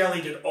Bob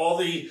Kelly did all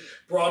the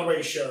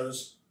Broadway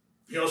shows.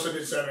 He also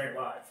did Saturday Night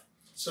Live.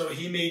 So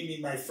he made me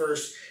my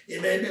first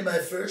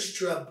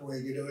Trump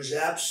wig, and it was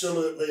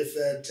absolutely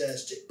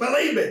fantastic.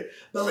 Believe me,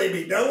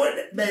 no one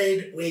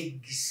made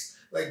wigs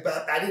like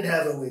Bob. I didn't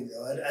have a wig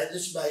though. I have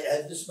this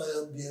my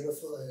own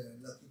beautiful hair.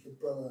 Nothing can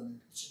pull on it.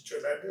 It's a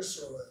tremendous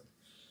wig.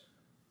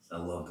 I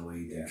love the way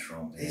you did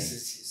Trump. Man. He's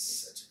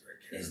such a great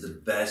character. He's the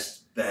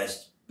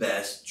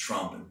best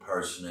Trump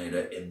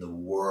impersonator in the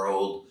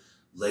world.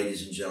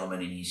 Ladies and gentlemen,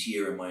 and he's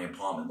here in my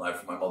apartment live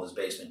from my mother's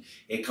basement.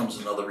 Here comes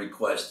another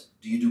request.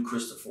 Do you do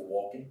Christopher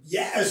Walken?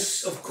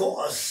 Yes, of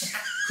course.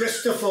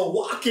 Christopher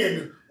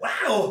Walken.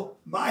 Wow,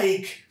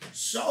 Mike,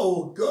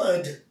 so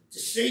good to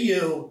see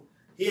you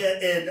here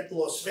in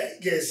Las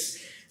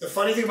Vegas. The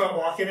funny thing about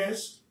Walken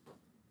is,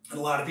 and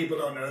a lot of people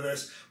don't know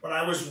this, when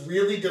I was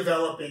really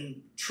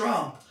developing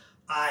Trump,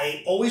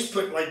 I always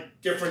put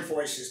like different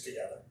voices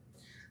together.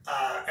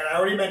 And I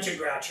already mentioned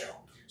Groucho.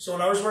 So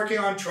when I was working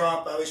on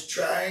Trump, I was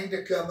trying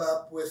to come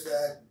up with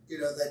that,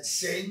 that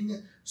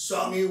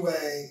sing-songy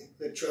way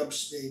that Trump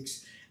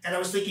speaks. And I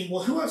was thinking,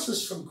 well, who else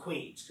is from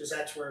Queens? Because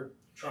that's where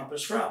Trump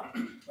is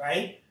from,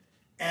 right?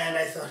 And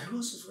I thought, who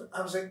else is from?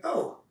 I was like,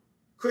 oh,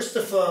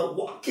 Christopher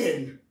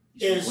Walken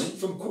is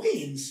from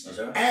Queens.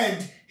 Right?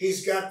 And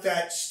he's got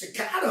that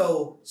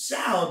staccato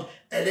sound.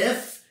 And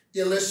if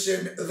you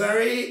listen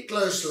very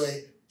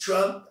closely,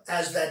 Trump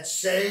has that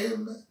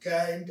same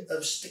kind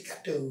of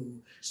staccato.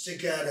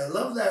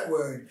 Love that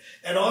word.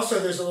 And also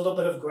there's a little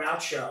bit of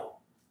Groucho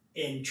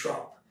in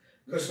Trump.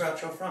 Where's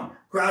Groucho from?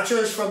 Groucho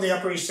is from the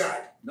Upper East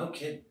Side. No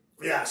kid.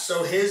 Yeah,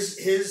 so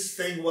his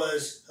thing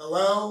was,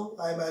 hello,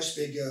 I must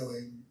be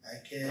going.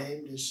 I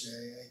came to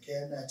say I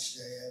cannot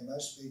stay, I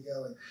must be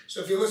going. So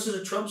if you listen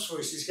to Trump's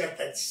voice, he's got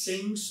that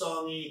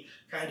sing-songy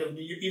kind of,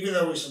 even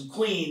though he's from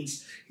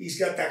Queens, he's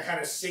got that kind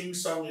of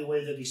sing-songy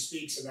way that he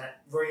speaks in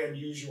that very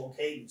unusual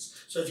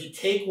cadence. So if you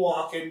take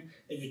Walken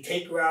and you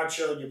take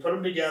Groucho and you put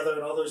them together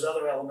and all those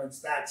other elements,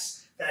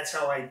 that's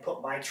how I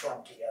put my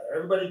Trump together.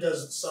 Everybody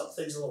does some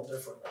things a little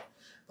differently.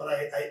 But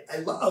I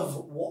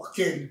love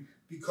Walken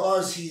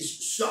because he's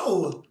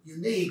so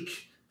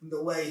unique in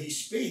the way he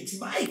speaks.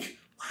 Mike,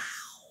 wow.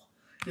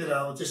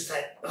 Just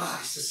that,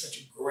 he's just such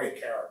a great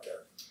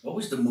character. What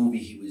was the movie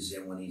he was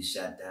in when he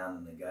sat down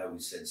and the guy who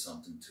said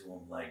something to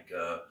him like,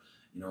 a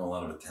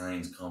lot of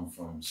Italians come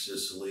from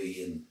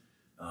Sicily and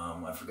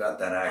I forgot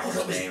that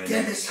actor's name.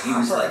 Dennis Hopper. He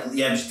was like,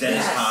 it was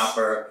Dennis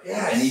Hopper.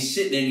 Yes. And he's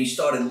sitting and he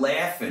started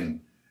laughing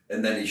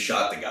and then he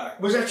shot the guy.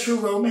 Was that True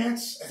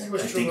Romance? I think it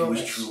was True Romance.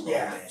 It was True Romance.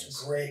 Yeah, it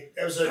was great.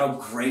 How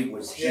great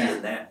was he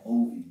in that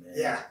movie, man?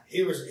 Yeah,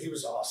 he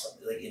was awesome.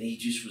 And he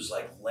just was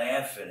like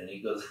laughing, and he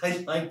goes,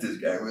 "I like this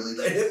guy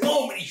really." And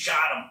boom, and he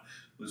shot him.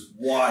 It was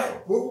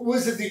wild.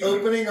 Was it the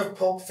opening of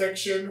Pulp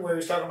Fiction where he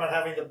was talking about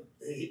having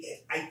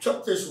I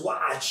took this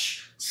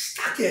watch,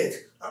 stuck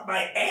it up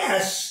my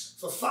ass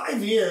for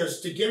 5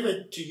 years to give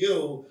it to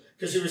you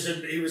because he was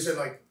in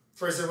like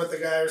prison with the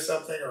guy or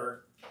something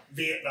or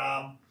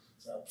Vietnam.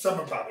 So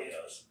someone probably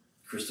knows.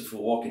 Christopher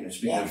Walken. And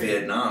speaking of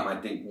Vietnam, I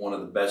think one of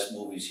the best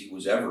movies he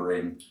was ever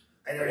in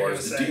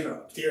was The Deer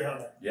Hunter. Deer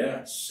Hunter.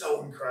 Yeah.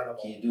 So incredible.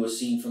 Can you do a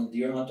scene from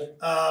Deer Hunter?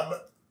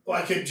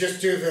 Well, I could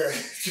just do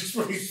just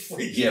when he's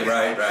freaking Yeah,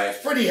 right, out. right. It's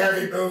a pretty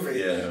heavy movie.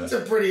 Yeah. It's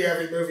a pretty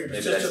heavy movie. But Maybe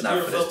it's just that's a not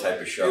beautiful, for this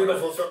type of show.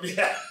 beautiful film.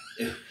 Yeah.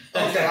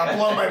 Okay, I'll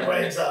blow my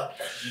brains up.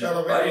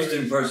 That'll be I used to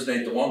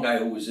impersonate the one guy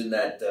who was in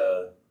that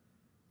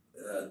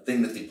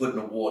thing that they put in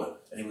the water,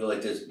 and he was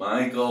like this,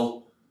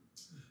 Michael,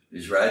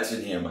 there's rats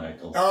in here,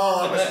 Michael.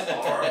 Oh, that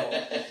was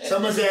horrible.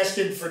 Someone's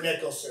asking for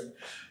Nicholson.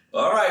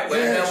 All right, well,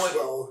 Yes,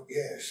 well,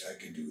 yes, I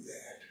can do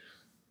that.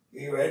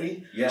 You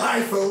ready? Yeah.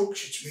 Hi,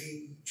 folks, it's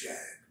me, Jack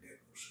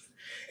Nicholson.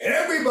 And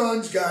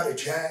everyone's got a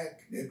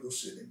Jack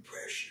Nicholson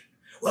impression.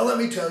 Well, let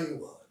me tell you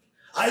what.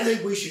 I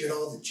think we should get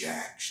all the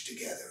Jacks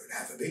together and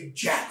have a big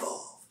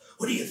Jack-off.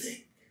 What do you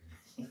think?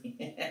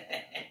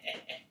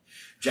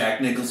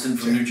 Jack Nicholson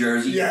from New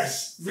Jersey.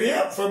 Yes.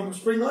 Yeah, from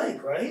Spring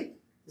Lake, right?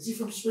 Is he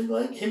from Spring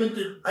Lake? Him and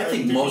I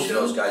think most of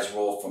those guys were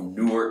all from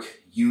Newark,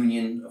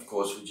 Union. Of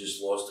course, we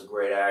just lost a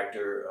great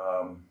actor,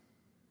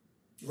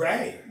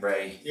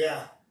 Ray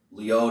Yeah.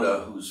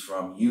 Liotta, who's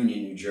from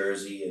Union, New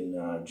Jersey,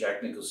 and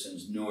Jack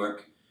Nicholson's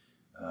Newark.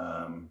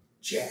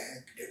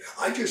 Jack,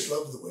 I just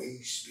love the way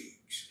he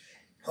speaks.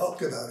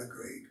 Talk about a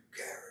great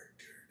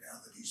character now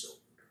that he's older.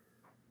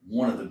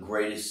 One of the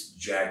greatest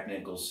Jack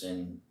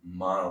Nicholson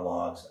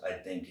monologues, I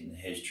think, in the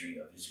history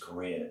of his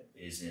career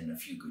is in A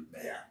Few Good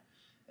Men. Yeah.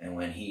 And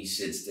when he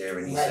sits there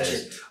and he Legend.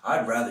 says,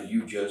 I'd rather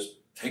you just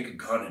take a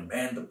gun and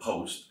man the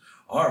post.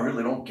 I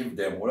really don't give a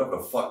damn. Whatever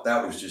the fuck,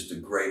 that was just the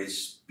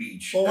greatest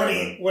speech Well,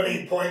 ever. when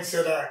he points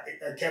at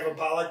Kevin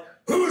Pollak,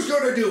 Who's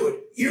gonna do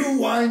it? You,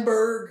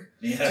 Weinberg?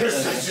 Yeah.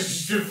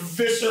 just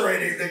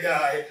eviscerating the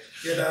guy,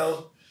 you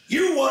know.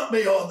 You want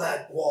me on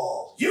that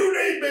wall. You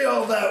need me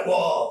on that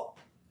wall.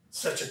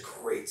 Such a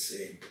great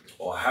scene.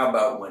 Or how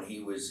about when he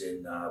was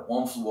in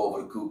One Flew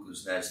Over the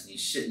Cuckoo's Nest and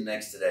he's sitting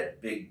next to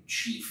that big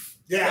chief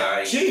Yeah,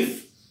 guy.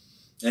 Chief.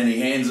 And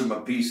he hands him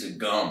a piece of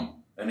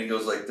gum. And he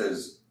goes like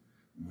this,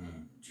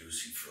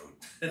 juicy fruit.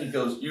 And he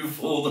goed, you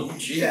fooled him,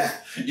 Chief. Yeah.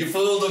 You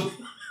fooled him.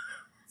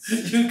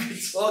 You can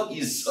talk,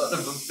 you son of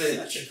a bitch.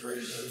 Such a great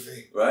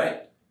movie.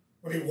 Right?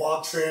 When he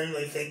walks in,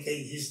 they think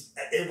he's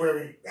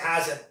where he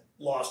hasn't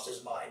lost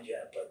his mind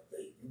yet, but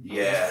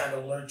he's kind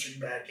of lurching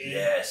back in.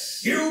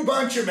 Yes. You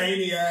bunch of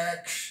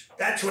maniacs.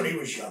 That's when he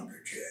was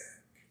younger,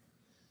 Jack.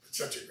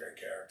 Such a great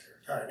character.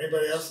 All right,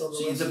 anybody else on the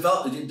So list?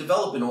 you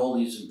develop in all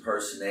these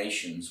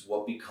impersonations,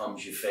 what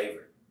becomes your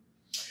favorite?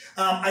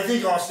 I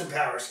think Austin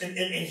Powers, and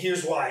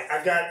here's why.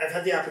 I've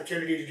had the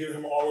opportunity to do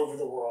him all over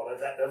the world.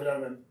 I've done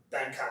him in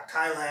Bangkok,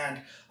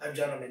 Thailand. I've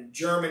done him in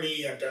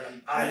Germany. I've done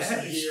him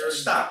obviously here.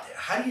 Stop there.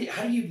 How do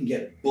you even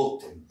get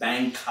booked in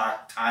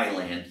Bangkok,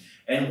 Thailand?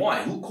 And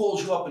why? Who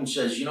calls you up and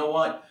says, you know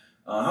what?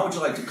 How would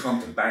you like to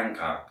come to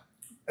Bangkok?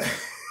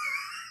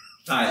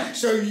 Thailand.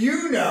 So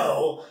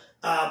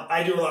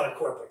I do a lot of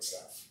corporate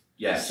stuff.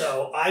 Yes.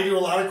 So I do a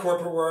lot of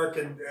corporate work,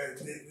 and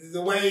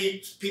the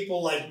way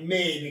people like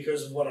me,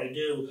 because of what I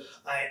do,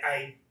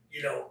 I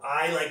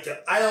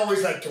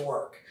always like to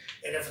work.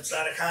 And if it's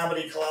not a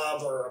comedy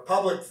club or a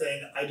public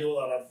thing, I do a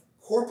lot of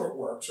corporate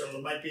work. So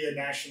there might be a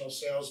national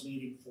sales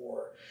meeting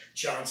for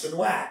Johnson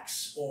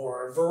Wax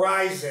or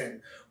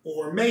Verizon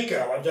or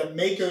Mako. I've done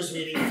Mako's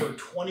meeting for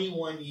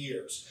 21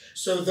 years.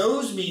 So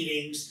those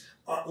meetings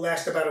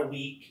last about a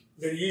week.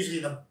 They're usually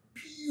in a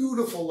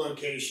beautiful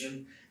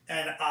location.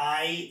 And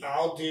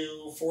I'll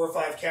do 4 or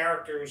 5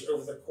 characters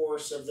over the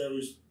course of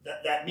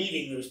that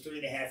meeting, those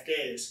 3.5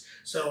 days.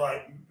 So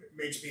it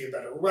makes me a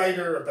better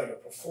writer, a better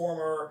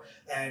performer,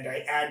 and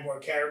I add more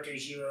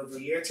characters year over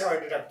year. That's how I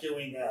ended up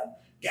doing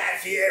Guy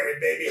Fieri,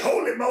 baby.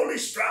 Holy moly,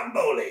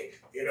 stromboli.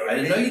 You know what I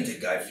didn't know mean? you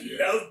did Guy Fieri.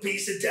 Love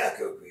piece of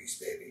taco grease,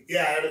 baby.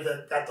 Yeah,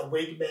 I got the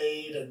wig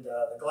made and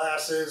the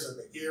glasses and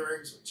the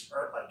earrings, which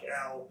hurt like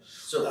hell.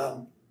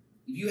 So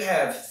you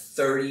have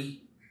 30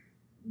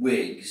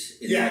 wigs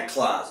in that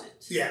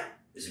closet. Yeah.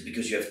 Is it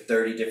because you have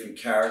 30 different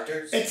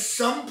characters? At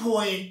some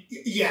point,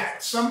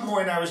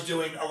 I was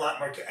doing a lot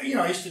more.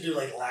 I used to do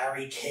like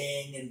Larry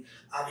King, and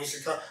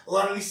obviously a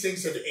lot of these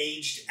things have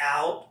aged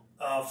out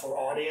for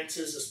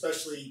audiences,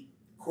 especially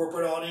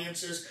corporate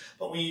audiences.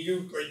 But when you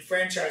do like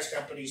franchise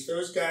companies,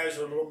 those guys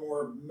are a little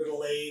more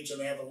middle aged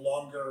and they have a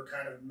longer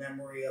kind of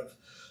memory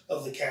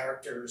of the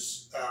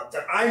characters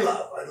that I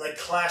love. I like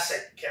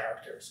classic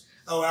characters.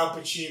 Oh, Al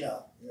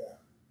Pacino. Yeah.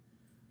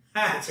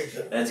 That's a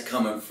good one. That's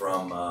coming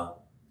from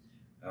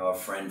our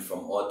friend from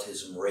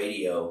Autism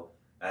Radio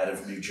out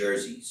of New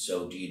Jersey.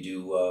 So do you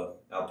do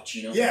Al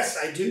Pacino? Yes,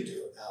 I do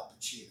Al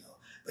Pacino.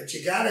 But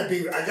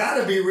I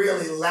gotta be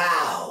really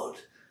loud.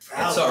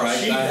 That's all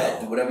right. Go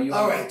ahead. Do whatever you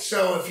want. All right.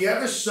 So if you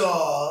ever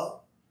saw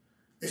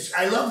this,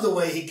 I love the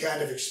way he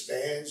kind of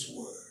expands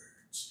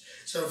words.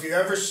 So if you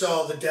ever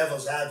saw The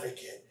Devil's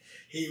Advocate,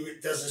 he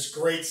does this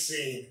great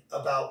scene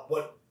about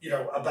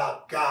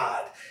about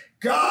God.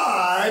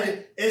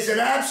 God is an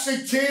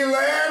absentee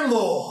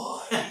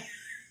landlord.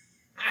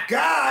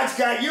 God's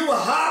got you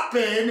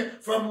hopping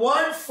from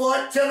one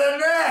foot to the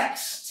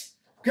next.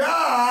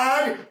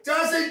 God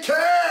doesn't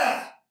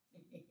care.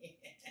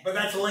 But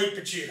that's late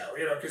Pacino,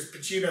 because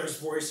Pacino's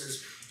voice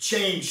has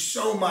changed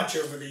so much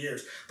over the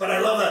years. But I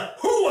love that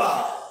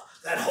hoo-ah,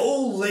 that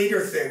whole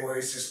later thing where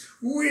he's just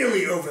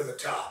really over the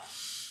top.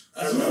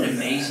 Isn't it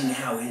amazing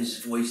how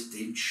his voice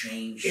did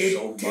change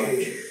so much?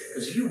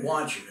 Because if you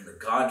watch him in The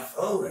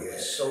Godfather, it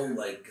was so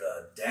like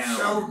down,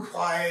 so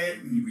quiet,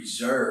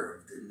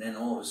 reserved, and then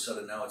all of a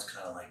sudden now it's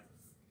kind of like.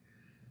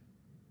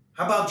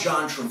 How about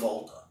John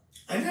Travolta?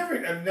 I've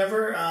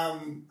never.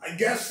 I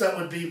guess that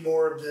would be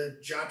more of the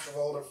John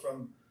Travolta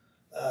from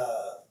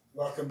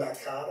Welcome Back,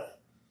 Kotter.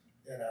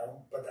 You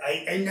know, but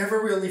I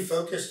never really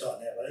focused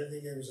on him. I didn't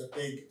think it was a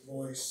big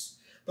voice.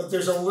 But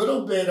there's a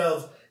little bit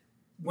of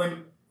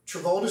when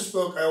Travolta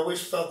spoke, I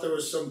always felt there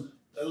was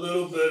a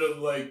little bit of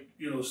like,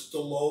 you know,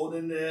 Stallone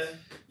in there.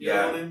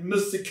 Yeah. You know,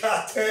 Mr.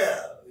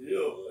 Cartel,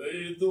 yo, how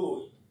you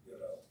doing? You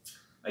know.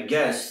 I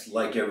guess,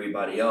 like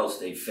everybody else,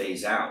 they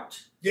phase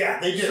out. Yeah,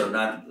 they do. So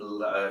not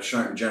a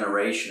certain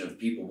generation of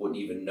people wouldn't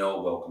even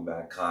know Welcome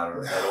Back,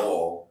 Kotter at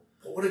all.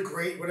 But what a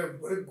great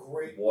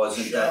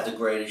Wasn't show. That the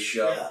greatest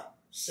show? Yeah.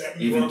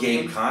 Even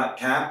Gabe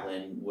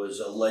Kaplan was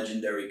a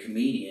legendary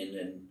comedian,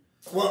 and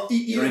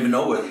you don't even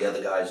know where the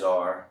other guys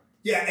are.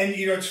 Yeah, and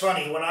you know, it's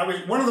funny. When I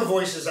was, one of the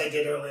voices I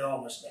did early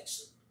on was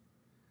Nixon.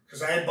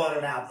 Because I had bought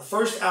an album. The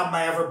first album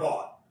I ever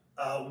bought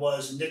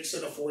was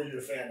Nixon, A 4-Year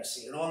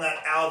Fantasy. And on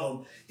that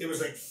album, it was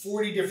like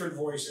 40 different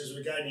voices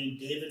with a guy named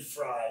David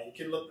Fry. You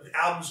can look, the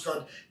album's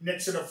called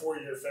Nixon, A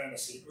 4-Year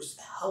Fantasy. It was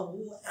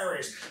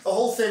hilarious. The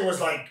whole thing was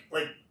like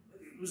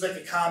it was like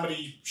a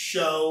comedy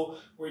show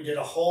where he did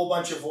a whole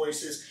bunch of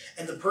voices.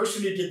 And the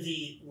person who did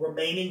the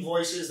remaining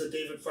voices that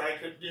David Fry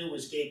couldn't do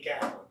was Gabe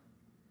Kaplan.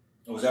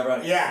 Oh, was that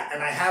right? Yeah,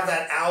 and I have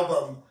that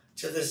album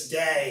to this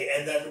day.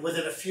 And then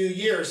within a few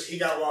years, he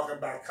got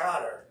Welcome Back,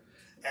 Kotter.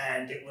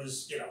 And it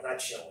was, you know,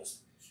 that show was,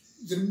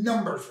 the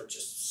numbers were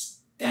just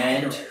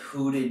staggering. And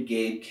who did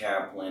Gabe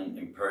Kaplan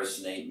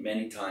impersonate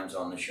many times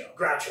on the show?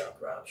 Groucho.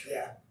 Isn't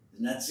Yeah.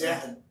 that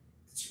something?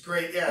 It's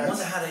great, yeah. I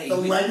wonder how they... The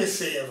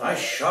legacy of it. I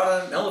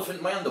shot an elephant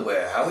in my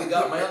underwear. How he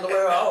got my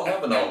underwear, I'll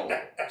never know.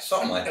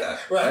 Something like that.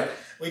 Right.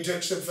 We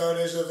took some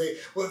photos of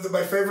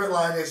my favorite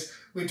line is,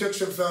 we took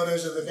some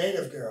photos of the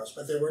native girls,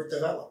 but they weren't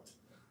developed.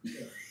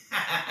 Yeah.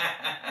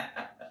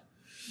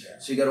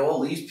 So you got all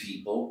these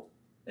people,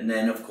 and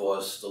then, of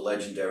course, the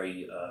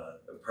legendary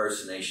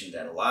impersonation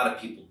that a lot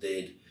of people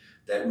did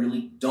that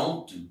really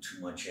don't do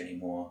too much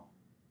anymore,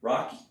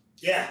 Rocky.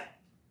 Yeah.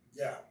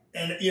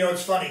 And, you know,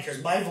 it's funny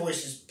because my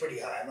voice is pretty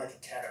high. I'm like a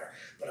tenor.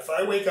 But if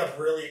I wake up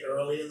really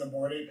early in the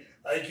morning,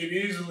 I can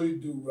easily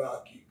do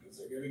Rocky because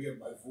I got to get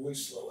my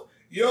voice lower.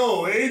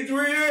 Yo,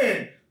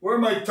 Adrian, where are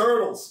my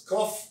turtles?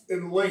 Cuff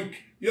and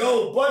Link.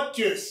 Yo,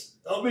 Butkus,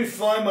 help me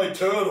find my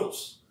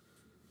turtles.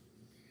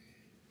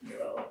 You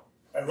know,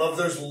 I love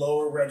those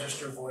lower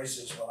register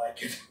voices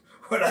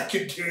when I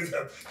can do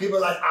them. People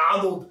are like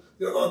Arnold,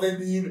 you know what I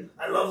mean?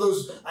 I love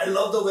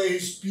the way he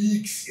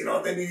speaks, you know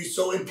what I mean? He's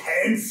so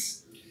intense.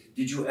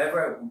 Did you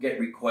ever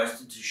get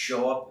requested to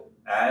show up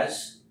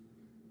as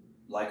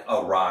like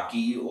a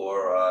Rocky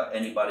or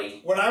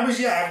anybody? When I was,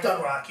 I've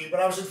done Rocky. When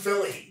I was in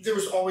Philly, there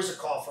was always a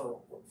call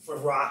for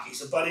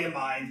Rockies. A buddy of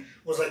mine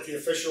was like the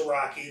official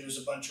Rocky. There's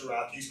a bunch of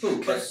Rockies. Who?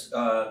 Because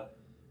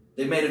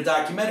they made a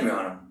documentary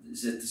on him.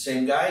 Is it the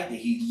same guy?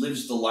 He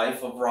lives the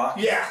life of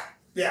Rocky?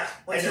 Yeah.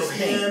 What's I know his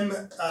name?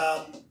 him.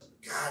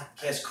 God.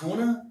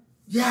 Cascuna?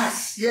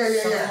 Yes. Yeah.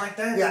 Something like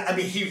that? Yeah, I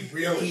mean, he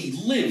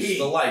lives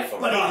the life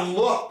of Rocky. But he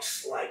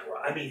looks like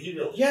Rocky. I mean, he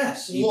really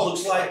he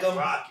looks like him,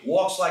 Rocky.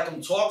 walks like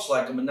him, talks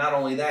like him, and not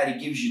only that, he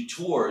gives you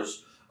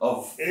tours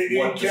of in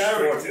what the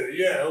character. story.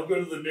 Yeah, he'll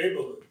go to the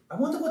neighborhood. I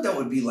wonder what that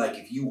would be like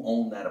if you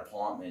owned that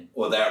apartment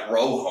or that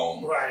row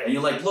home. Right. And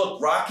you're like,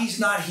 look, Rocky's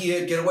not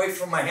here. Get away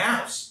from my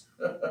house.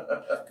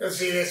 Go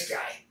see this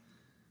guy.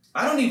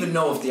 I don't even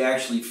know if they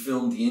actually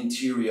filmed the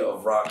interior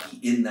of Rocky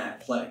in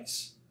that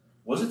place.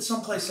 Was it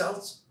someplace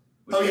else?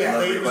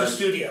 It was a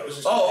studio.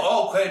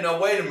 Oh, okay. Now,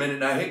 wait a minute.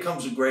 Now, here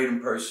comes a great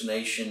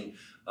impersonation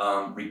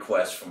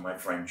request from my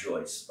friend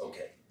Joyce.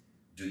 Okay.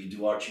 Do you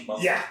do Archie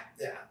Bunker? Yeah.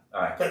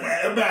 All right. But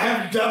I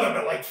haven't done it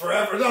in like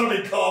forever. That'll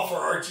be called for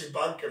Archie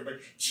Bunker. But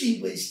she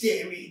was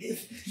there,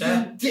 Edith. You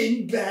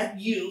dingbat,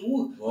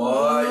 you.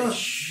 Oh,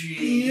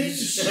 jeez.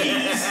 She's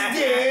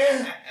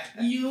there.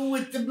 You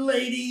with the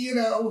lady, you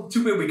know.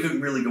 Too bad we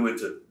couldn't really go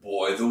into,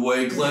 boy, the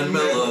way Glenn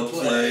Miller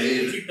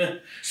played.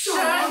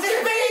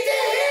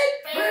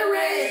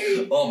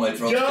 Oh, my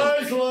throat's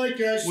just like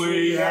us,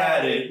 we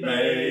had it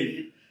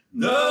made.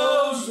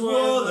 Those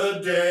were the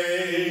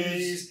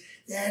days.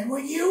 Then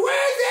when you were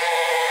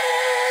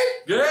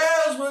there,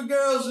 girls were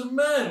girls and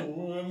men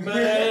were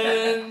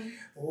men.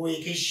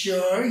 We could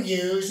sure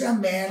use a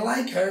man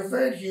like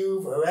Herbert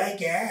Hoover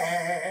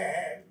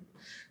again.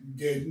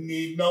 Didn't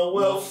need no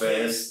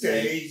welfare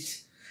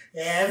state.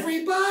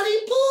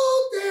 Everybody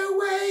pulled their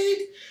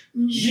weight.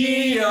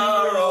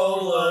 G.R.O.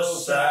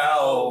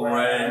 LaSalle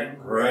ran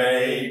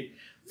great.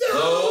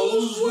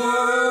 Those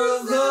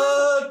were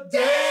the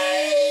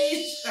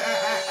days.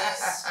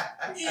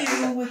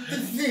 You with the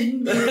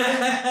finger.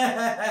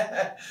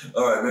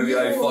 All right, maybe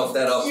I fucked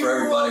that up for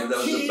everybody. That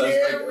was the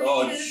best.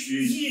 Oh,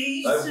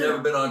 jeez. I never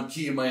been on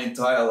key in my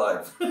entire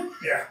life.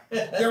 Yeah.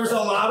 There was a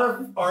lot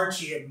of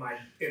Archie in my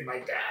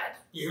dad.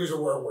 He was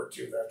a World War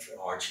II veteran.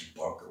 Archie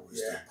Bunker was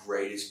the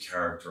greatest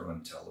character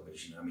on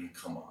television. I mean,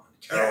 come on.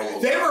 Yeah.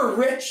 They were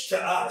rich to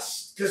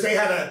us because they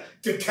had a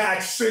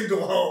detached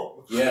single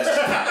home. Yes.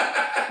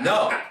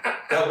 No,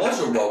 that was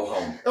a row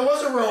home. It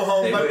was a row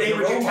home, but they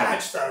were row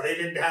detached though. They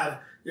didn't have,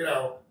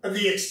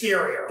 the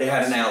exterior. They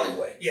had an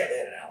alleyway. Yeah, they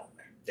had an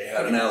alleyway. They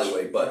had an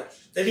alleyway, but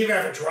they didn't even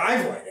have a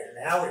driveway. They had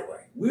an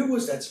alleyway. Where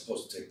was that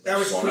supposed to take place? That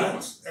was Long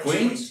Queens. Island?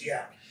 Queens?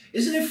 Yeah.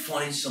 Isn't it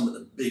funny some of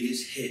the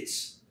biggest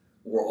hits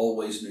were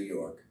always New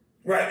York?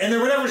 Right, and they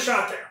were never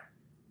shot there.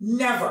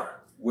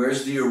 Never.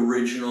 Where's the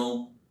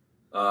original,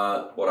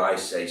 what I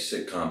say,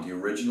 sitcom? The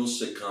original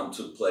sitcom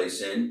took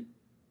place in,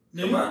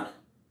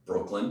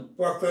 Brooklyn.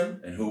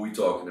 Brooklyn. And who are we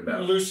talking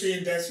about? Lucy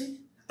and Desi?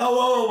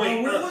 Oh,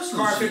 wait. No, where was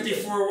Car Lucy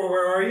 54,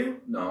 where are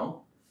you?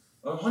 No.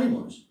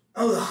 Honeymooners.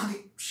 Oh, the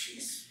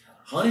Jeez.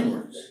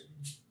 Honeymooners.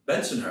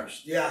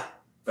 Bensonhurst. Yeah.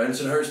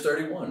 Bensonhurst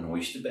 31,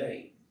 Oyster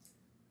Bay.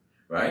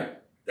 Right?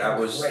 That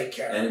was great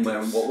character. And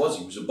what was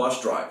he? He was a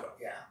bus driver.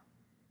 Yeah.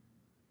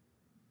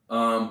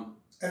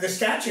 And the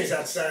statue's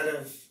outside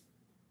of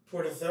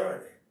Port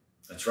Authority.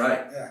 That's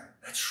right. Yeah.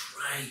 That's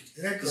right.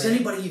 Isn't that great? Does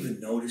anybody even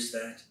notice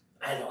that?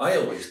 I don't. I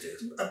always did.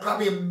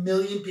 Probably 1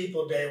 million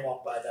people a day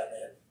walk by that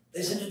man.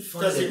 Isn't it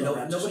funny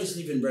that nobody's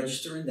even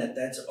registering that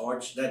that's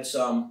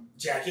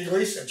Jackie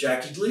Gleason.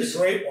 Jackie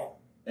Gleason. The great one.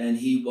 And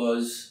he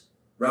was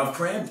Ralph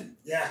Cramden.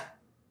 Yeah.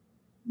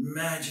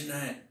 Imagine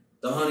that.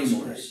 The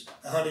Honeymooners.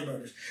 The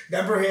Honeymooners.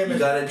 Remember him? You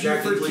got a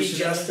Jackie Buford T. Gleason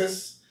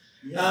Justice.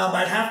 Yeah.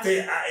 I'd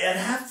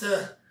have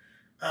to.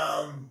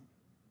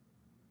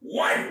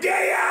 One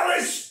day,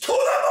 Alice, to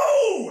the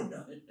moon.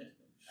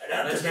 I'd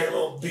have to make a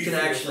little. He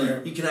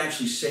can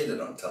actually say that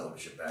on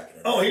television back in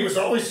the day. Oh, he was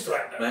always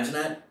threatening. Imagine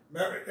that.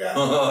 Remember? Yeah.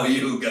 Oh,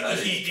 you got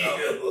it.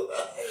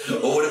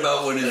 Oh, what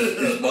about when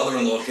his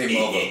mother-in-law came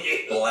over?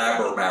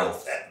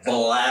 Blabbermouth.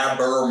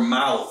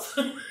 Blabbermouth.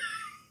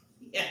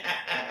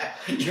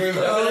 You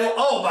remember that?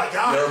 Oh my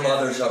God! Your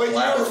mother's a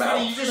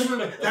blabbermouth. You just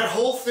remember that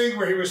whole thing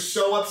where he was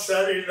so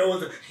upset he didn't know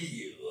what to.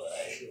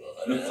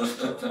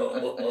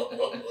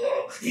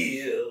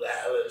 You,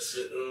 Alice.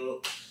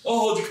 Oh,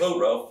 hold your coat,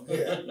 Ralph.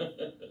 Yeah.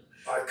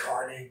 Art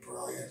Carney,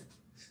 brilliant.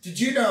 Did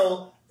you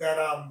know that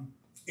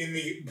in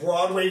the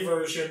Broadway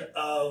version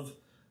of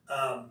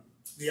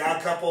The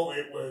Odd Couple,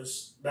 it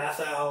was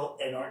Mathal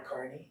and Art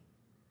Carney?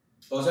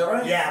 Oh, is that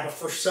right? Yeah, but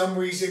for some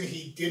reason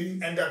he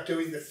didn't end up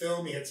doing the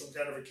film. He had some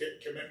kind of a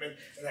commitment,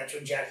 and that's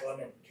when Jack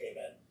Lemmon came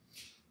in.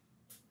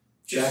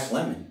 Jack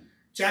Lemmon?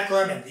 Jack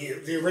Lemmon,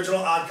 the original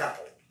Odd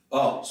Couple.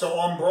 Oh. So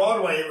on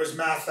Broadway, it was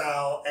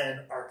Mathal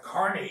and Art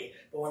Carney,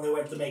 but when they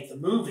went to make the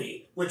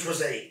movie, which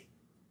was a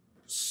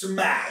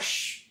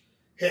smash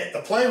hit.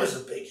 The play was a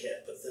big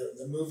hit, but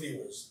the movie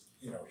was,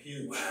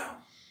 huge. Wow.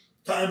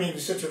 I mean,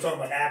 since we're talking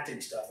about acting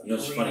stuff and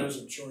it's funny.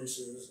 and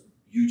choices.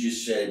 You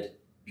just said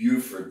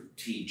Buford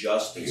T.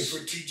 Justice.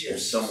 Buford T. Justice.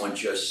 If someone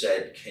just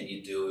said, "Can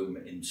you do him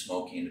in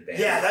Smokey and the Bandit?"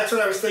 Yeah, that's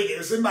what I was thinking. It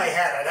was in my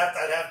head.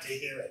 I'd have to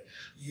hear it.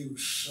 You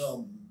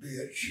some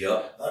bitch.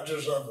 Yep. I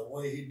just love the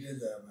way he did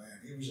that, man.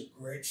 He was a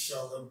great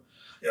seller.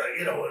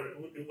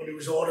 When he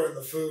was ordering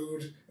the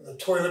food and the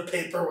toilet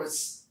paper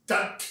was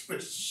stuck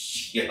with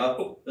shit. Yep.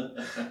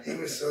 He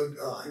was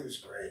he was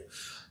great.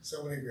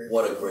 So many great.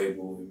 What a great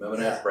movie. Remember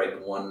that?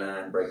 Breaking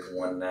 1-9, Breaking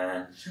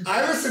 1-9.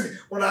 I listen,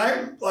 when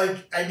I'm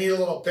like, I need a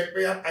little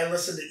pick-me-up, I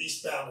listen to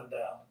Eastbound and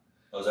Down.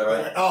 Oh, is that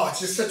right? Oh, it's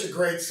just such a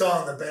great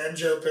song. The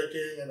banjo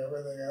picking and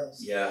everything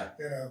else. Yeah.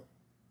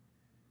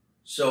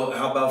 So,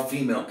 how about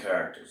female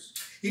characters?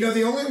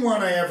 The only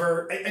one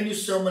I knew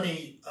so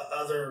many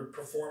other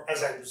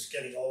as I was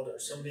getting older,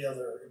 so many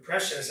other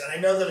impressionists, and I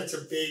know that it's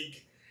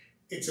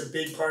a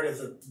big part of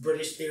the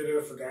British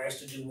theater for guys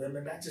to do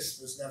women. I just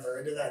was never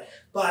into that.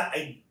 But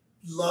I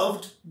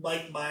loved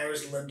Mike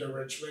Myers' Linda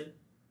Richmond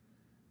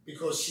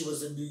because she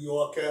was a New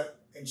Yorker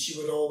and she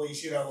would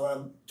always,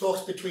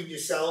 talks between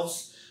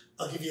yourselves.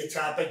 I'll give you a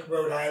topic,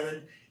 Rhode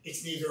Island.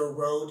 It's neither a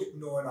road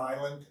nor an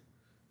island.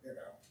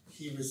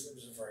 It was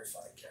a very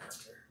funny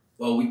character.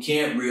 Well, we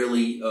can't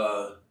really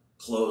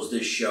close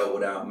this show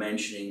without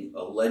mentioning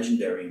a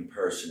legendary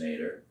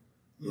impersonator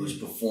who's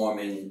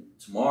performing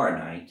tomorrow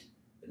night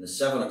in the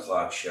 7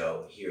 o'clock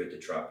show here at the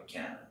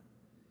Tropicana.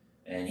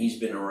 And he's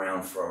been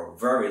around for a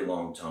very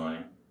long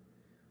time.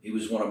 He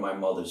was one of my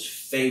mother's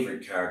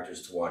favorite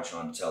characters to watch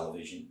on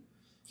television.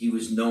 He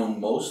was known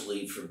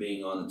mostly for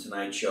being on The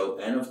Tonight Show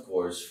and, of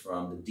course,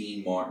 from the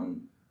Dean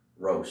Martin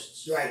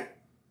roasts. Right.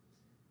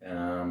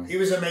 He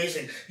was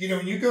amazing.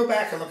 When you go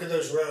back and look at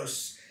those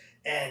roasts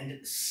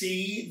and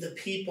see the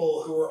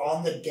people who were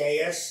on the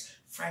dais,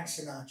 Frank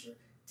Sinatra,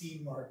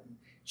 Dean Martin,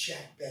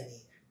 Jack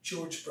Benny,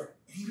 George Burke,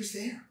 and he was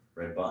there.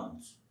 Red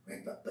Buttons.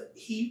 Right, but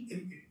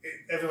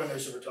everyone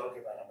knows who we're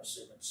talking about, I'm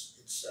assuming.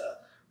 It's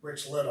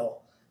Rich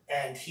Little.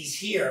 And he's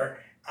here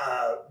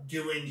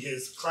doing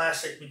his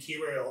classic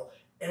material.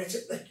 And it's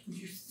like,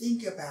 you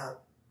think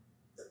about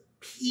the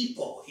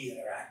people he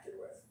interacted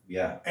with.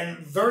 Yeah. And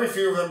very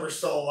few of them are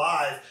still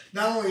alive.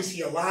 Not only is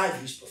he alive,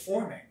 he's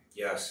performing.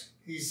 Yes.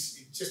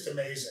 He's just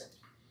amazing.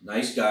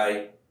 Nice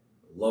guy.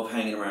 Love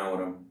hanging around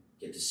with him.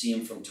 Get to see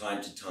him from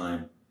time to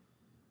time.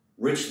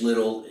 Rich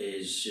Little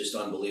is just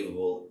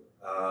unbelievable.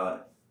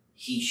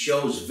 He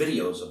shows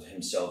videos of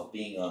himself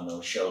being on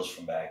those shows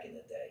from back in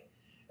the day.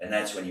 And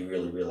that's when you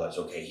really realize,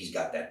 okay, he's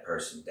got that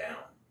person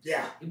down.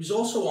 Yeah. He was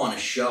also on a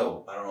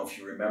show, I don't know if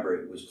you remember,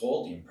 it was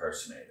called The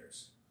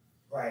Impersonators.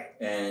 Right.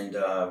 And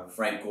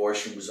Frank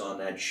Gorshin was on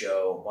that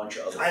show, a bunch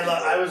of other people.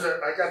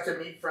 I got to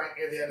meet Frank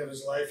near the end of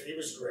his life. He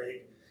was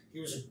great.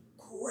 He was a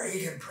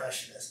great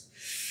impressionist.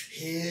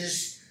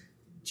 Here's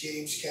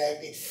James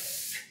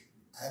Cagney.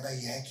 I'm a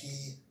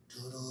Yankee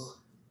Doodle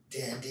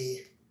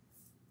Dandy.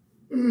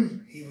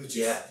 He was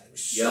just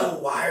so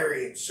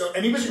wiry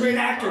and he was a great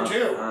actor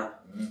too.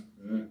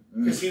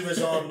 Because he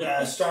was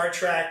on Star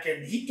Trek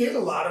and he did a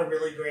lot of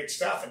really great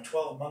stuff in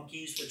 12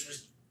 Monkeys, which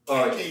was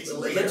decades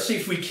later. Let's see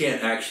if we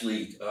can't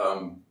actually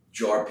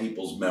jar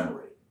people's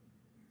memory.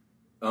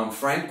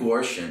 Frank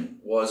Gorshin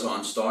was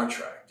on Star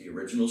Trek, the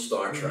original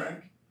Star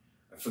Trek.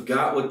 I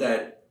forgot what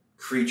that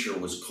creature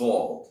was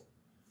called,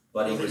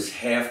 but he was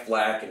half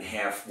black and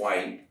half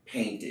white,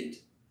 painted.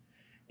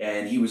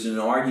 And he was in an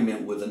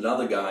argument with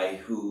another guy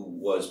who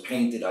was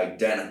painted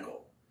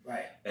identical.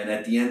 Right. And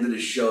at the end of the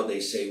show, they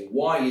say,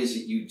 why is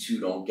it you two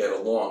don't get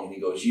along? And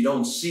he goes, you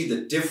don't see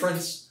the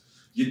difference?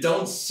 You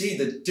don't see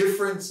the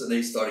difference? And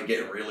they started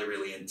getting really,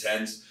 really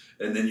intense.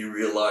 And then you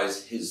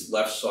realize his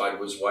left side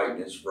was white and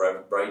his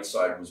right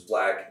side was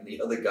black. And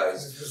the other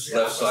guy's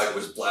left side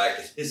was black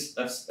and his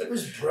left side. It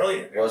was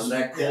brilliant. Wasn't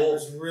that cool? Yeah, it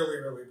was really,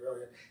 really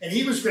brilliant. And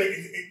he was great.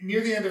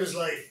 Near the end of his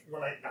life, not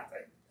the end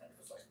of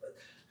his life, but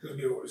who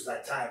knew it was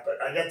that time.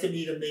 But I got to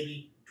meet him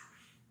maybe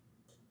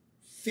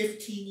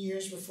 15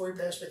 years before he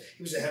passed away.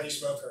 He was a heavy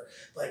smoker.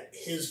 But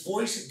his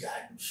voice had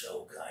gotten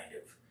so kind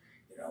of,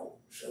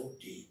 so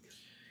deep.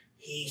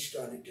 He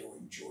started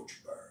doing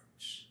George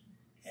Burns.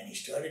 And he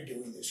started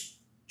doing this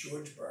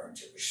George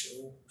Burns. It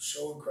was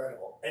so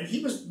incredible. And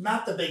he was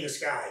not the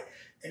biggest guy.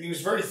 And he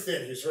was very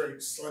thin. He was a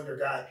very slender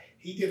guy.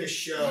 He did a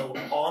show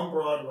on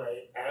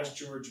Broadway as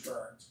George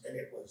Burns. And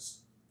it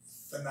was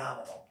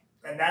phenomenal.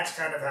 And that's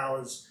kind of how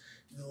his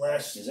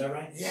last... Is that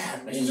right? Yeah,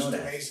 it was I didn't know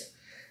just that. amazing.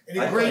 And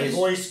a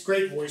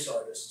great voice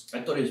artist.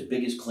 I thought his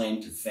biggest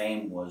claim to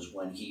fame was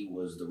when he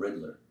was the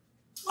Riddler.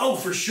 Oh,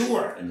 for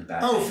sure. In the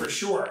Batman. Oh, for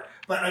sure.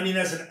 But I mean,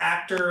 as an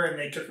actor, and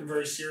they took him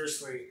very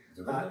seriously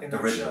in The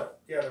that Riddler. show.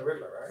 Yeah, the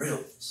Riddler, right?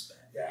 Riddler.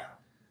 Yeah.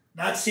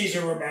 Not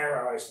Cesar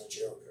Romero as the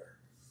Joker.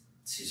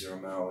 Cesar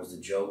Romero was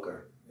the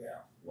Joker. Yeah.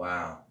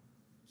 Wow.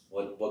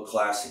 What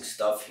classic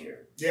stuff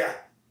here. Yeah.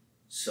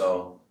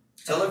 So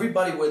tell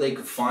everybody where they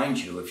could find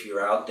you if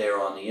you're out there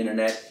on the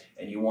internet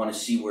and you want to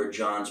see where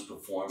John's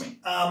performing.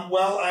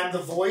 Well, I'm the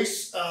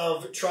voice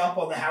of Trump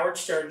on the Howard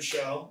Stern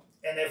Show.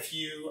 And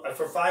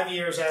for 5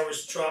 years, I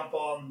was Trump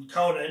on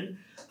Conan.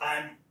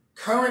 I'm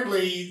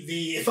currently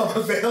if I'm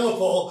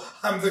available,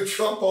 I'm the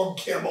Trump on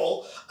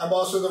Kimmel. I'm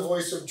also the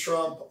voice of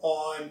Trump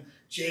on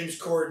James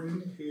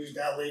Corden, who's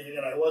now leaving,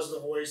 and I was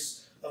the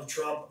voice of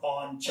Trump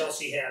on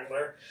Chelsea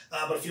Handler.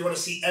 But if you want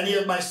to see any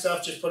of my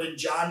stuff, just put in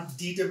John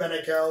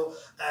DiDomenico.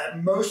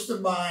 Most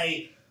of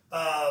my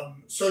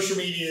social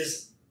media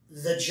is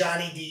The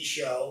Johnny D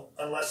Show,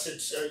 unless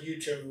it's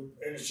YouTube,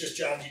 and it's just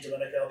John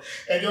DiDomenico.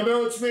 And you'll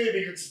know it's me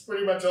because it's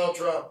pretty much all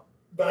Trump.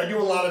 But I do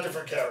a lot of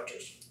different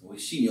characters. We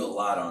see you a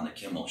lot on the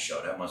Kimmel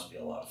Show. That must be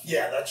a lot of fun.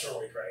 Yeah, that's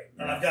really great.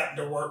 And I've gotten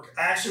to work.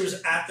 I actually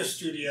was at the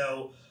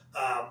studio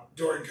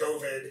during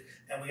COVID,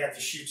 and we got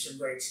to shoot some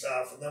great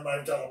stuff. And then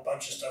I've done a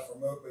bunch of stuff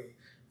remotely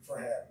for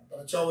him. But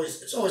it's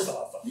always a lot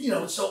of fun.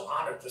 It's so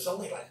honored. There's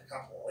only like a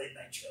couple of late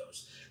night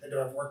shows. And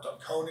I've worked on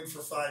Conan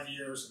for 5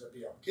 years, and I'll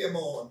be on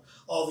Kimmel and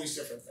all these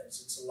different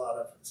things. It's a lot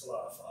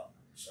of fun.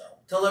 So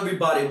tell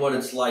everybody what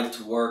it's like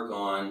to work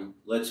on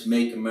Let's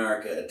Make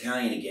America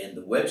Italian Again,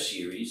 the web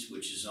series,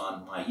 which is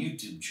on my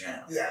YouTube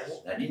channel. Yeah.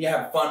 Now, didn't you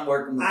have fun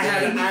working with I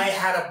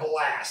had a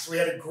blast. We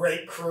had a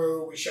great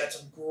crew. We shot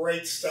some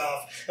great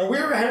stuff, and we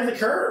were ahead of the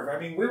curve. I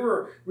mean, we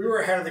were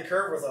ahead of the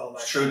curve with all that.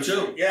 It's true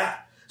too. Yeah.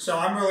 So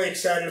I'm really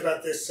excited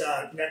about this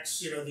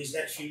these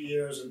next few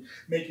years, and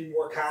making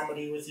more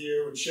comedy with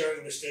you, and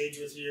sharing the stage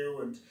with you,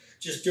 and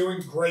just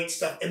doing great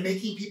stuff and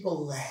making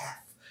people laugh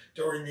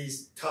during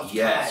these tough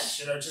times.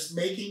 Just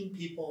making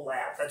people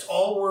laugh. That's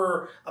all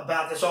we're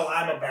about. That's all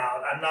I'm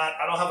about.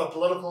 I don't have a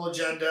political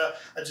agenda.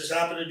 I just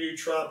happen to do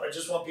Trump. I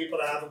just want people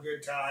to have a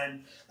good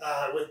time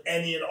with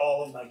any and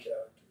all of my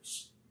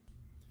characters.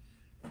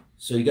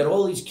 So you got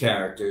all these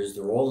characters.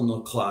 They're all in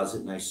the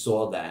closet, and I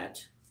saw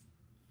that.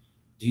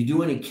 Do you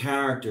do any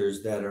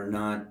characters that are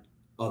not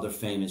other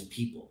famous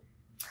people?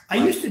 I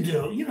used to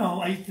do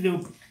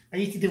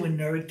a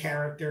nerd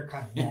character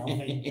called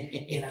Melvin.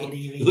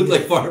 You look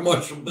like Fire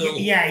Marshal Bill.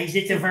 Yeah, he's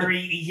just a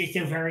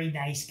very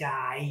nice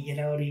guy. You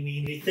know what I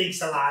mean? He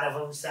thinks a lot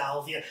of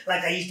himself.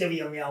 Like I used to be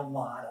a real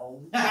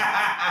model for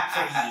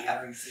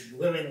years, and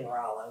women were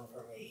all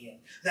over me, and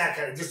that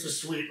kind of just a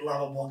sweet,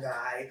 lovable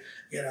guy.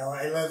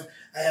 I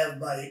have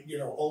my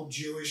old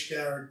Jewish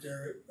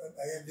character.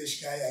 I have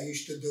this guy I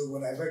used to do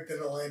when I worked in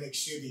Atlantic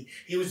City.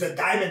 He was a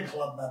Diamond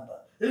Club member.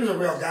 He was a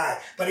real guy.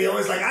 But he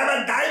always like,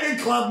 I'm a Diamond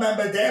Club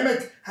member, damn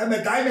it. I'm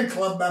a Diamond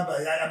Club member.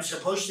 I'm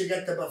supposed to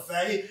get the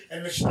buffet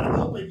and it's not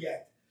open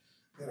yet.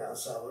 You know,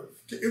 so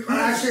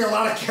actually a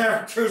lot of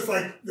characters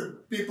like the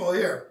people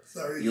here.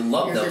 So you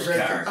love those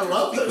characters. I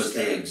love those because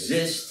they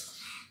exist.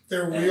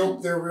 They're real.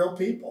 They're real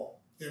people.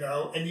 You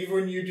know, and even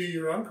when you do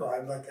your uncle,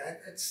 I'm like,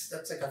 that's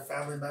like a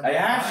family member. I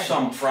have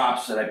some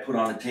props that I put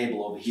on the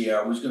table over here.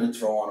 I was going to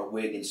throw on a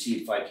wig and see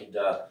if I could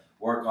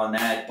work on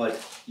that. But,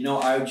 you know,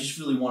 I just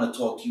really want to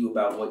talk to you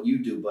about what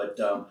you do. But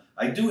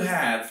I do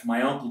have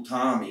my Uncle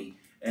Tommy,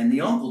 and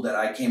the uncle that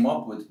I came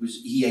up with,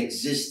 he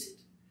existed.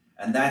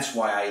 And that's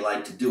why I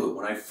like to do it.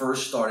 When I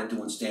first started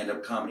doing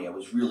stand-up comedy, I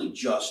was really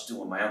just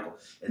doing my uncle.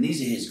 And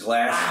these are his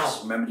glasses.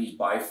 Wow. Remember these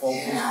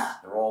bifocals? Yeah.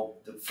 They're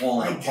all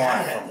falling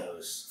apart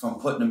from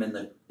putting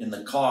them in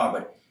the car.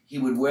 But he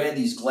would wear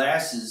these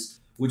glasses,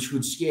 which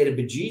would scare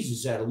the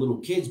bejesus out of little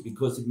kids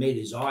because it made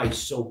his eyes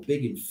so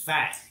big and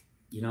fat.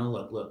 You know,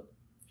 look.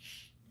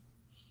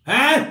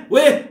 Huh?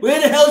 Where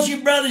the hell's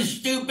your brother,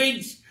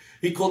 stupids?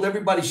 He called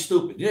everybody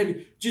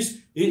stupid.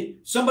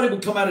 Somebody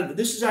would come out of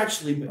this is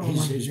actually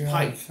his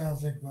pipe,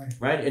 sounds like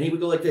right? And he would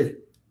go like this.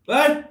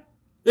 What?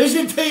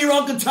 Listen to your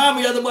Uncle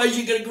Tommy, otherwise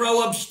you're gonna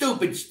grow up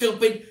stupid.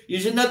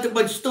 You're nothing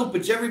but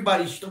stupids.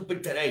 Everybody's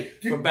stupid today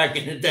from back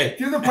in the day.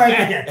 Do the pipe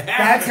again.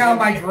 That's how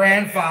my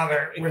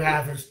grandfather would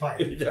have his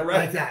pipe. Is that right?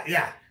 Like that,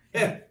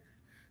 yeah.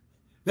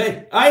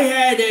 But I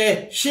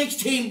had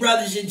 16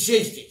 brothers and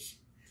sisters.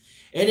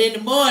 And in the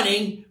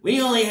morning, we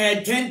only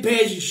had 10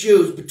 pairs of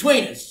shoes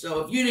between us.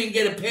 So if you didn't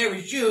get a pair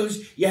of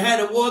shoes, you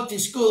had to walk to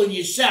school in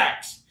your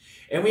socks.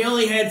 And we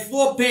only had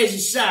 4 pairs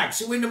of socks.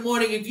 So in the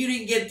morning, if you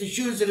didn't get the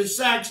shoes or the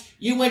socks,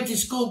 you went to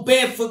school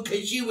barefoot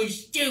because you were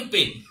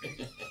stupid.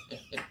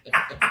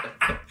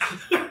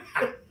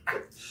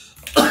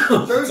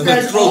 Those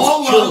guys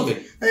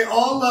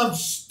all love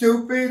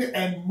stupid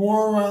and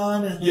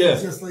moron, and they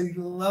just like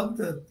love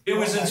to. It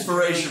was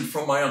inspiration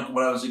from my uncle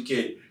when I was a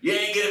kid. You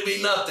ain't gonna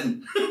be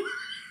nothing.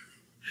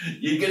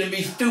 You're gonna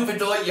be stupid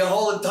your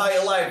whole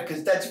entire life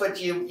because that's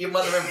what your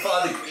mother and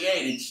father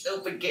created.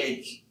 Stupid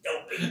kids.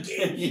 Stupid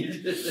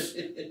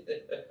kids.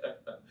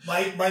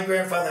 My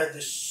grandfather had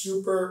this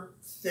super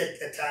thick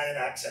Italian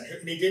accent.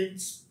 They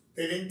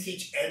didn't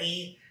teach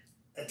any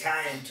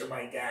Italian to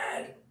my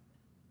dad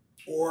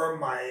or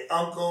my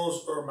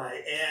uncles or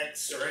my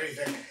aunts or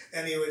anything.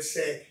 And he would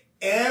say,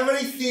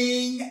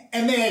 everything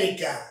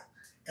America.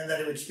 And then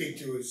he would speak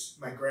to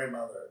my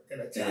grandmother in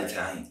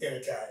Italian. In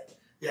Italian.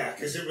 Yeah,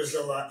 because it was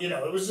a lot, you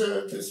know, this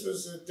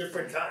was a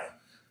different time.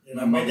 You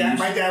know, my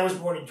dad was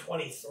born in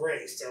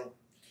 23, so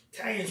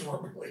Italians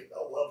weren't really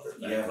beloved.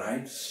 Yeah,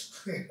 right?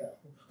 You know,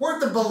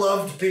 weren't the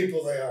beloved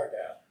people they are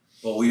now.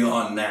 But we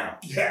are now.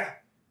 Yeah.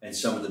 And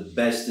some of the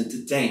best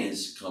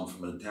entertainers come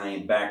from an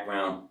Italian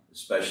background,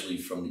 especially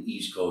from the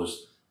East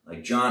Coast,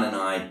 like John and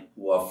I,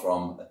 who are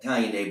from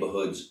Italian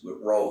neighborhoods with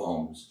row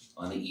homes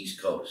on the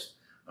East Coast.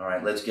 All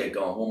right, let's get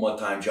going. One more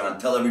time, John.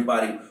 Tell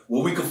everybody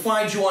where we can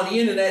find you on the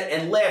internet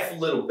and laugh a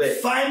little bit.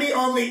 Find me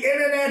on the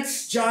internet,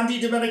 John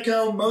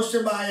DiDomenico. Most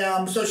of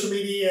my social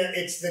media,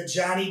 it's the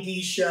Johnny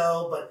D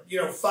Show. But, you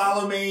know,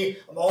 follow me.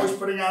 I'm always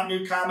putting out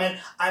new content.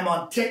 I'm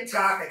on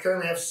TikTok. I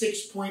currently have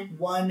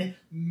 6.1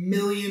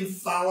 million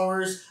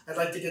followers. I'd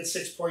like to get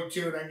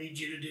 6.2, and I need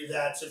you to do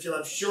that. So if you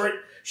love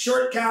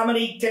short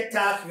comedy,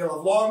 TikTok. If you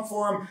love long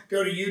form,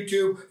 go to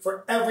YouTube.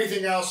 For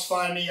everything else,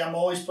 find me. I'm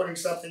always putting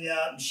something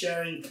out and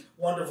sharing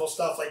wonderful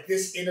stuff like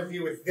this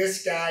interview with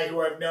this guy who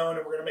I've known,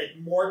 and we're going to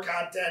make more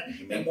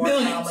content and more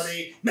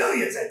comedy.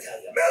 Millions, I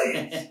tell you.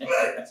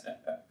 Millions.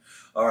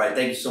 All right,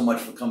 thank you so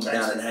much for coming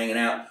down and hanging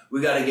out.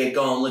 We got to get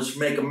going. Let's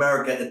make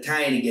America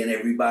Italian again,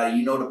 everybody.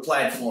 You know the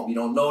platform. You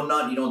don't know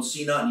nothing, you don't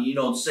see nothing, you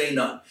don't say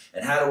nothing.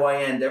 And how do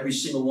I end every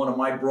single one of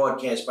my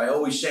broadcasts? By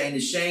always saying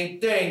the same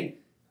thing.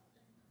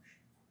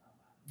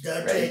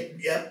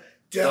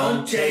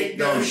 Don't take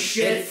no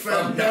shit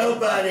from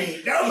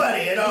nobody.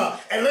 Nobody at all.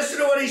 And listen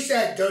to what he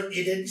said.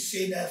 You didn't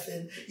see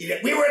nothing.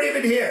 We weren't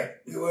even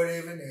here. We weren't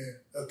even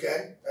here.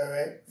 Okay? All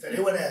right? If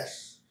anyone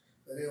asks.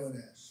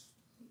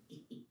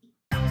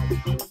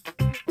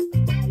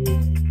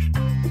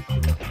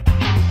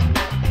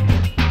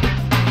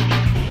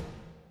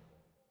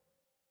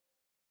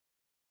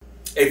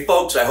 Hey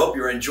folks, I hope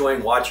you're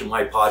enjoying watching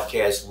my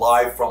podcast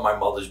live from my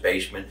mother's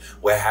basement.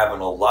 We're having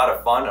a lot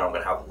of fun, and I'm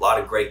going to have a lot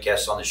of great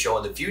guests on the show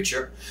in the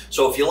future.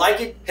 So if you like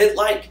it, hit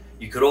like.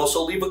 You could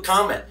also leave a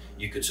comment.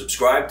 You could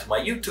subscribe to my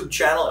YouTube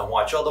channel and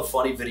watch other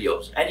funny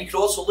videos. And you could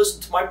also listen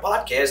to my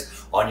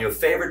podcast on your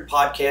favorite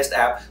podcast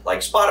app like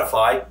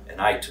Spotify and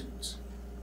iTunes.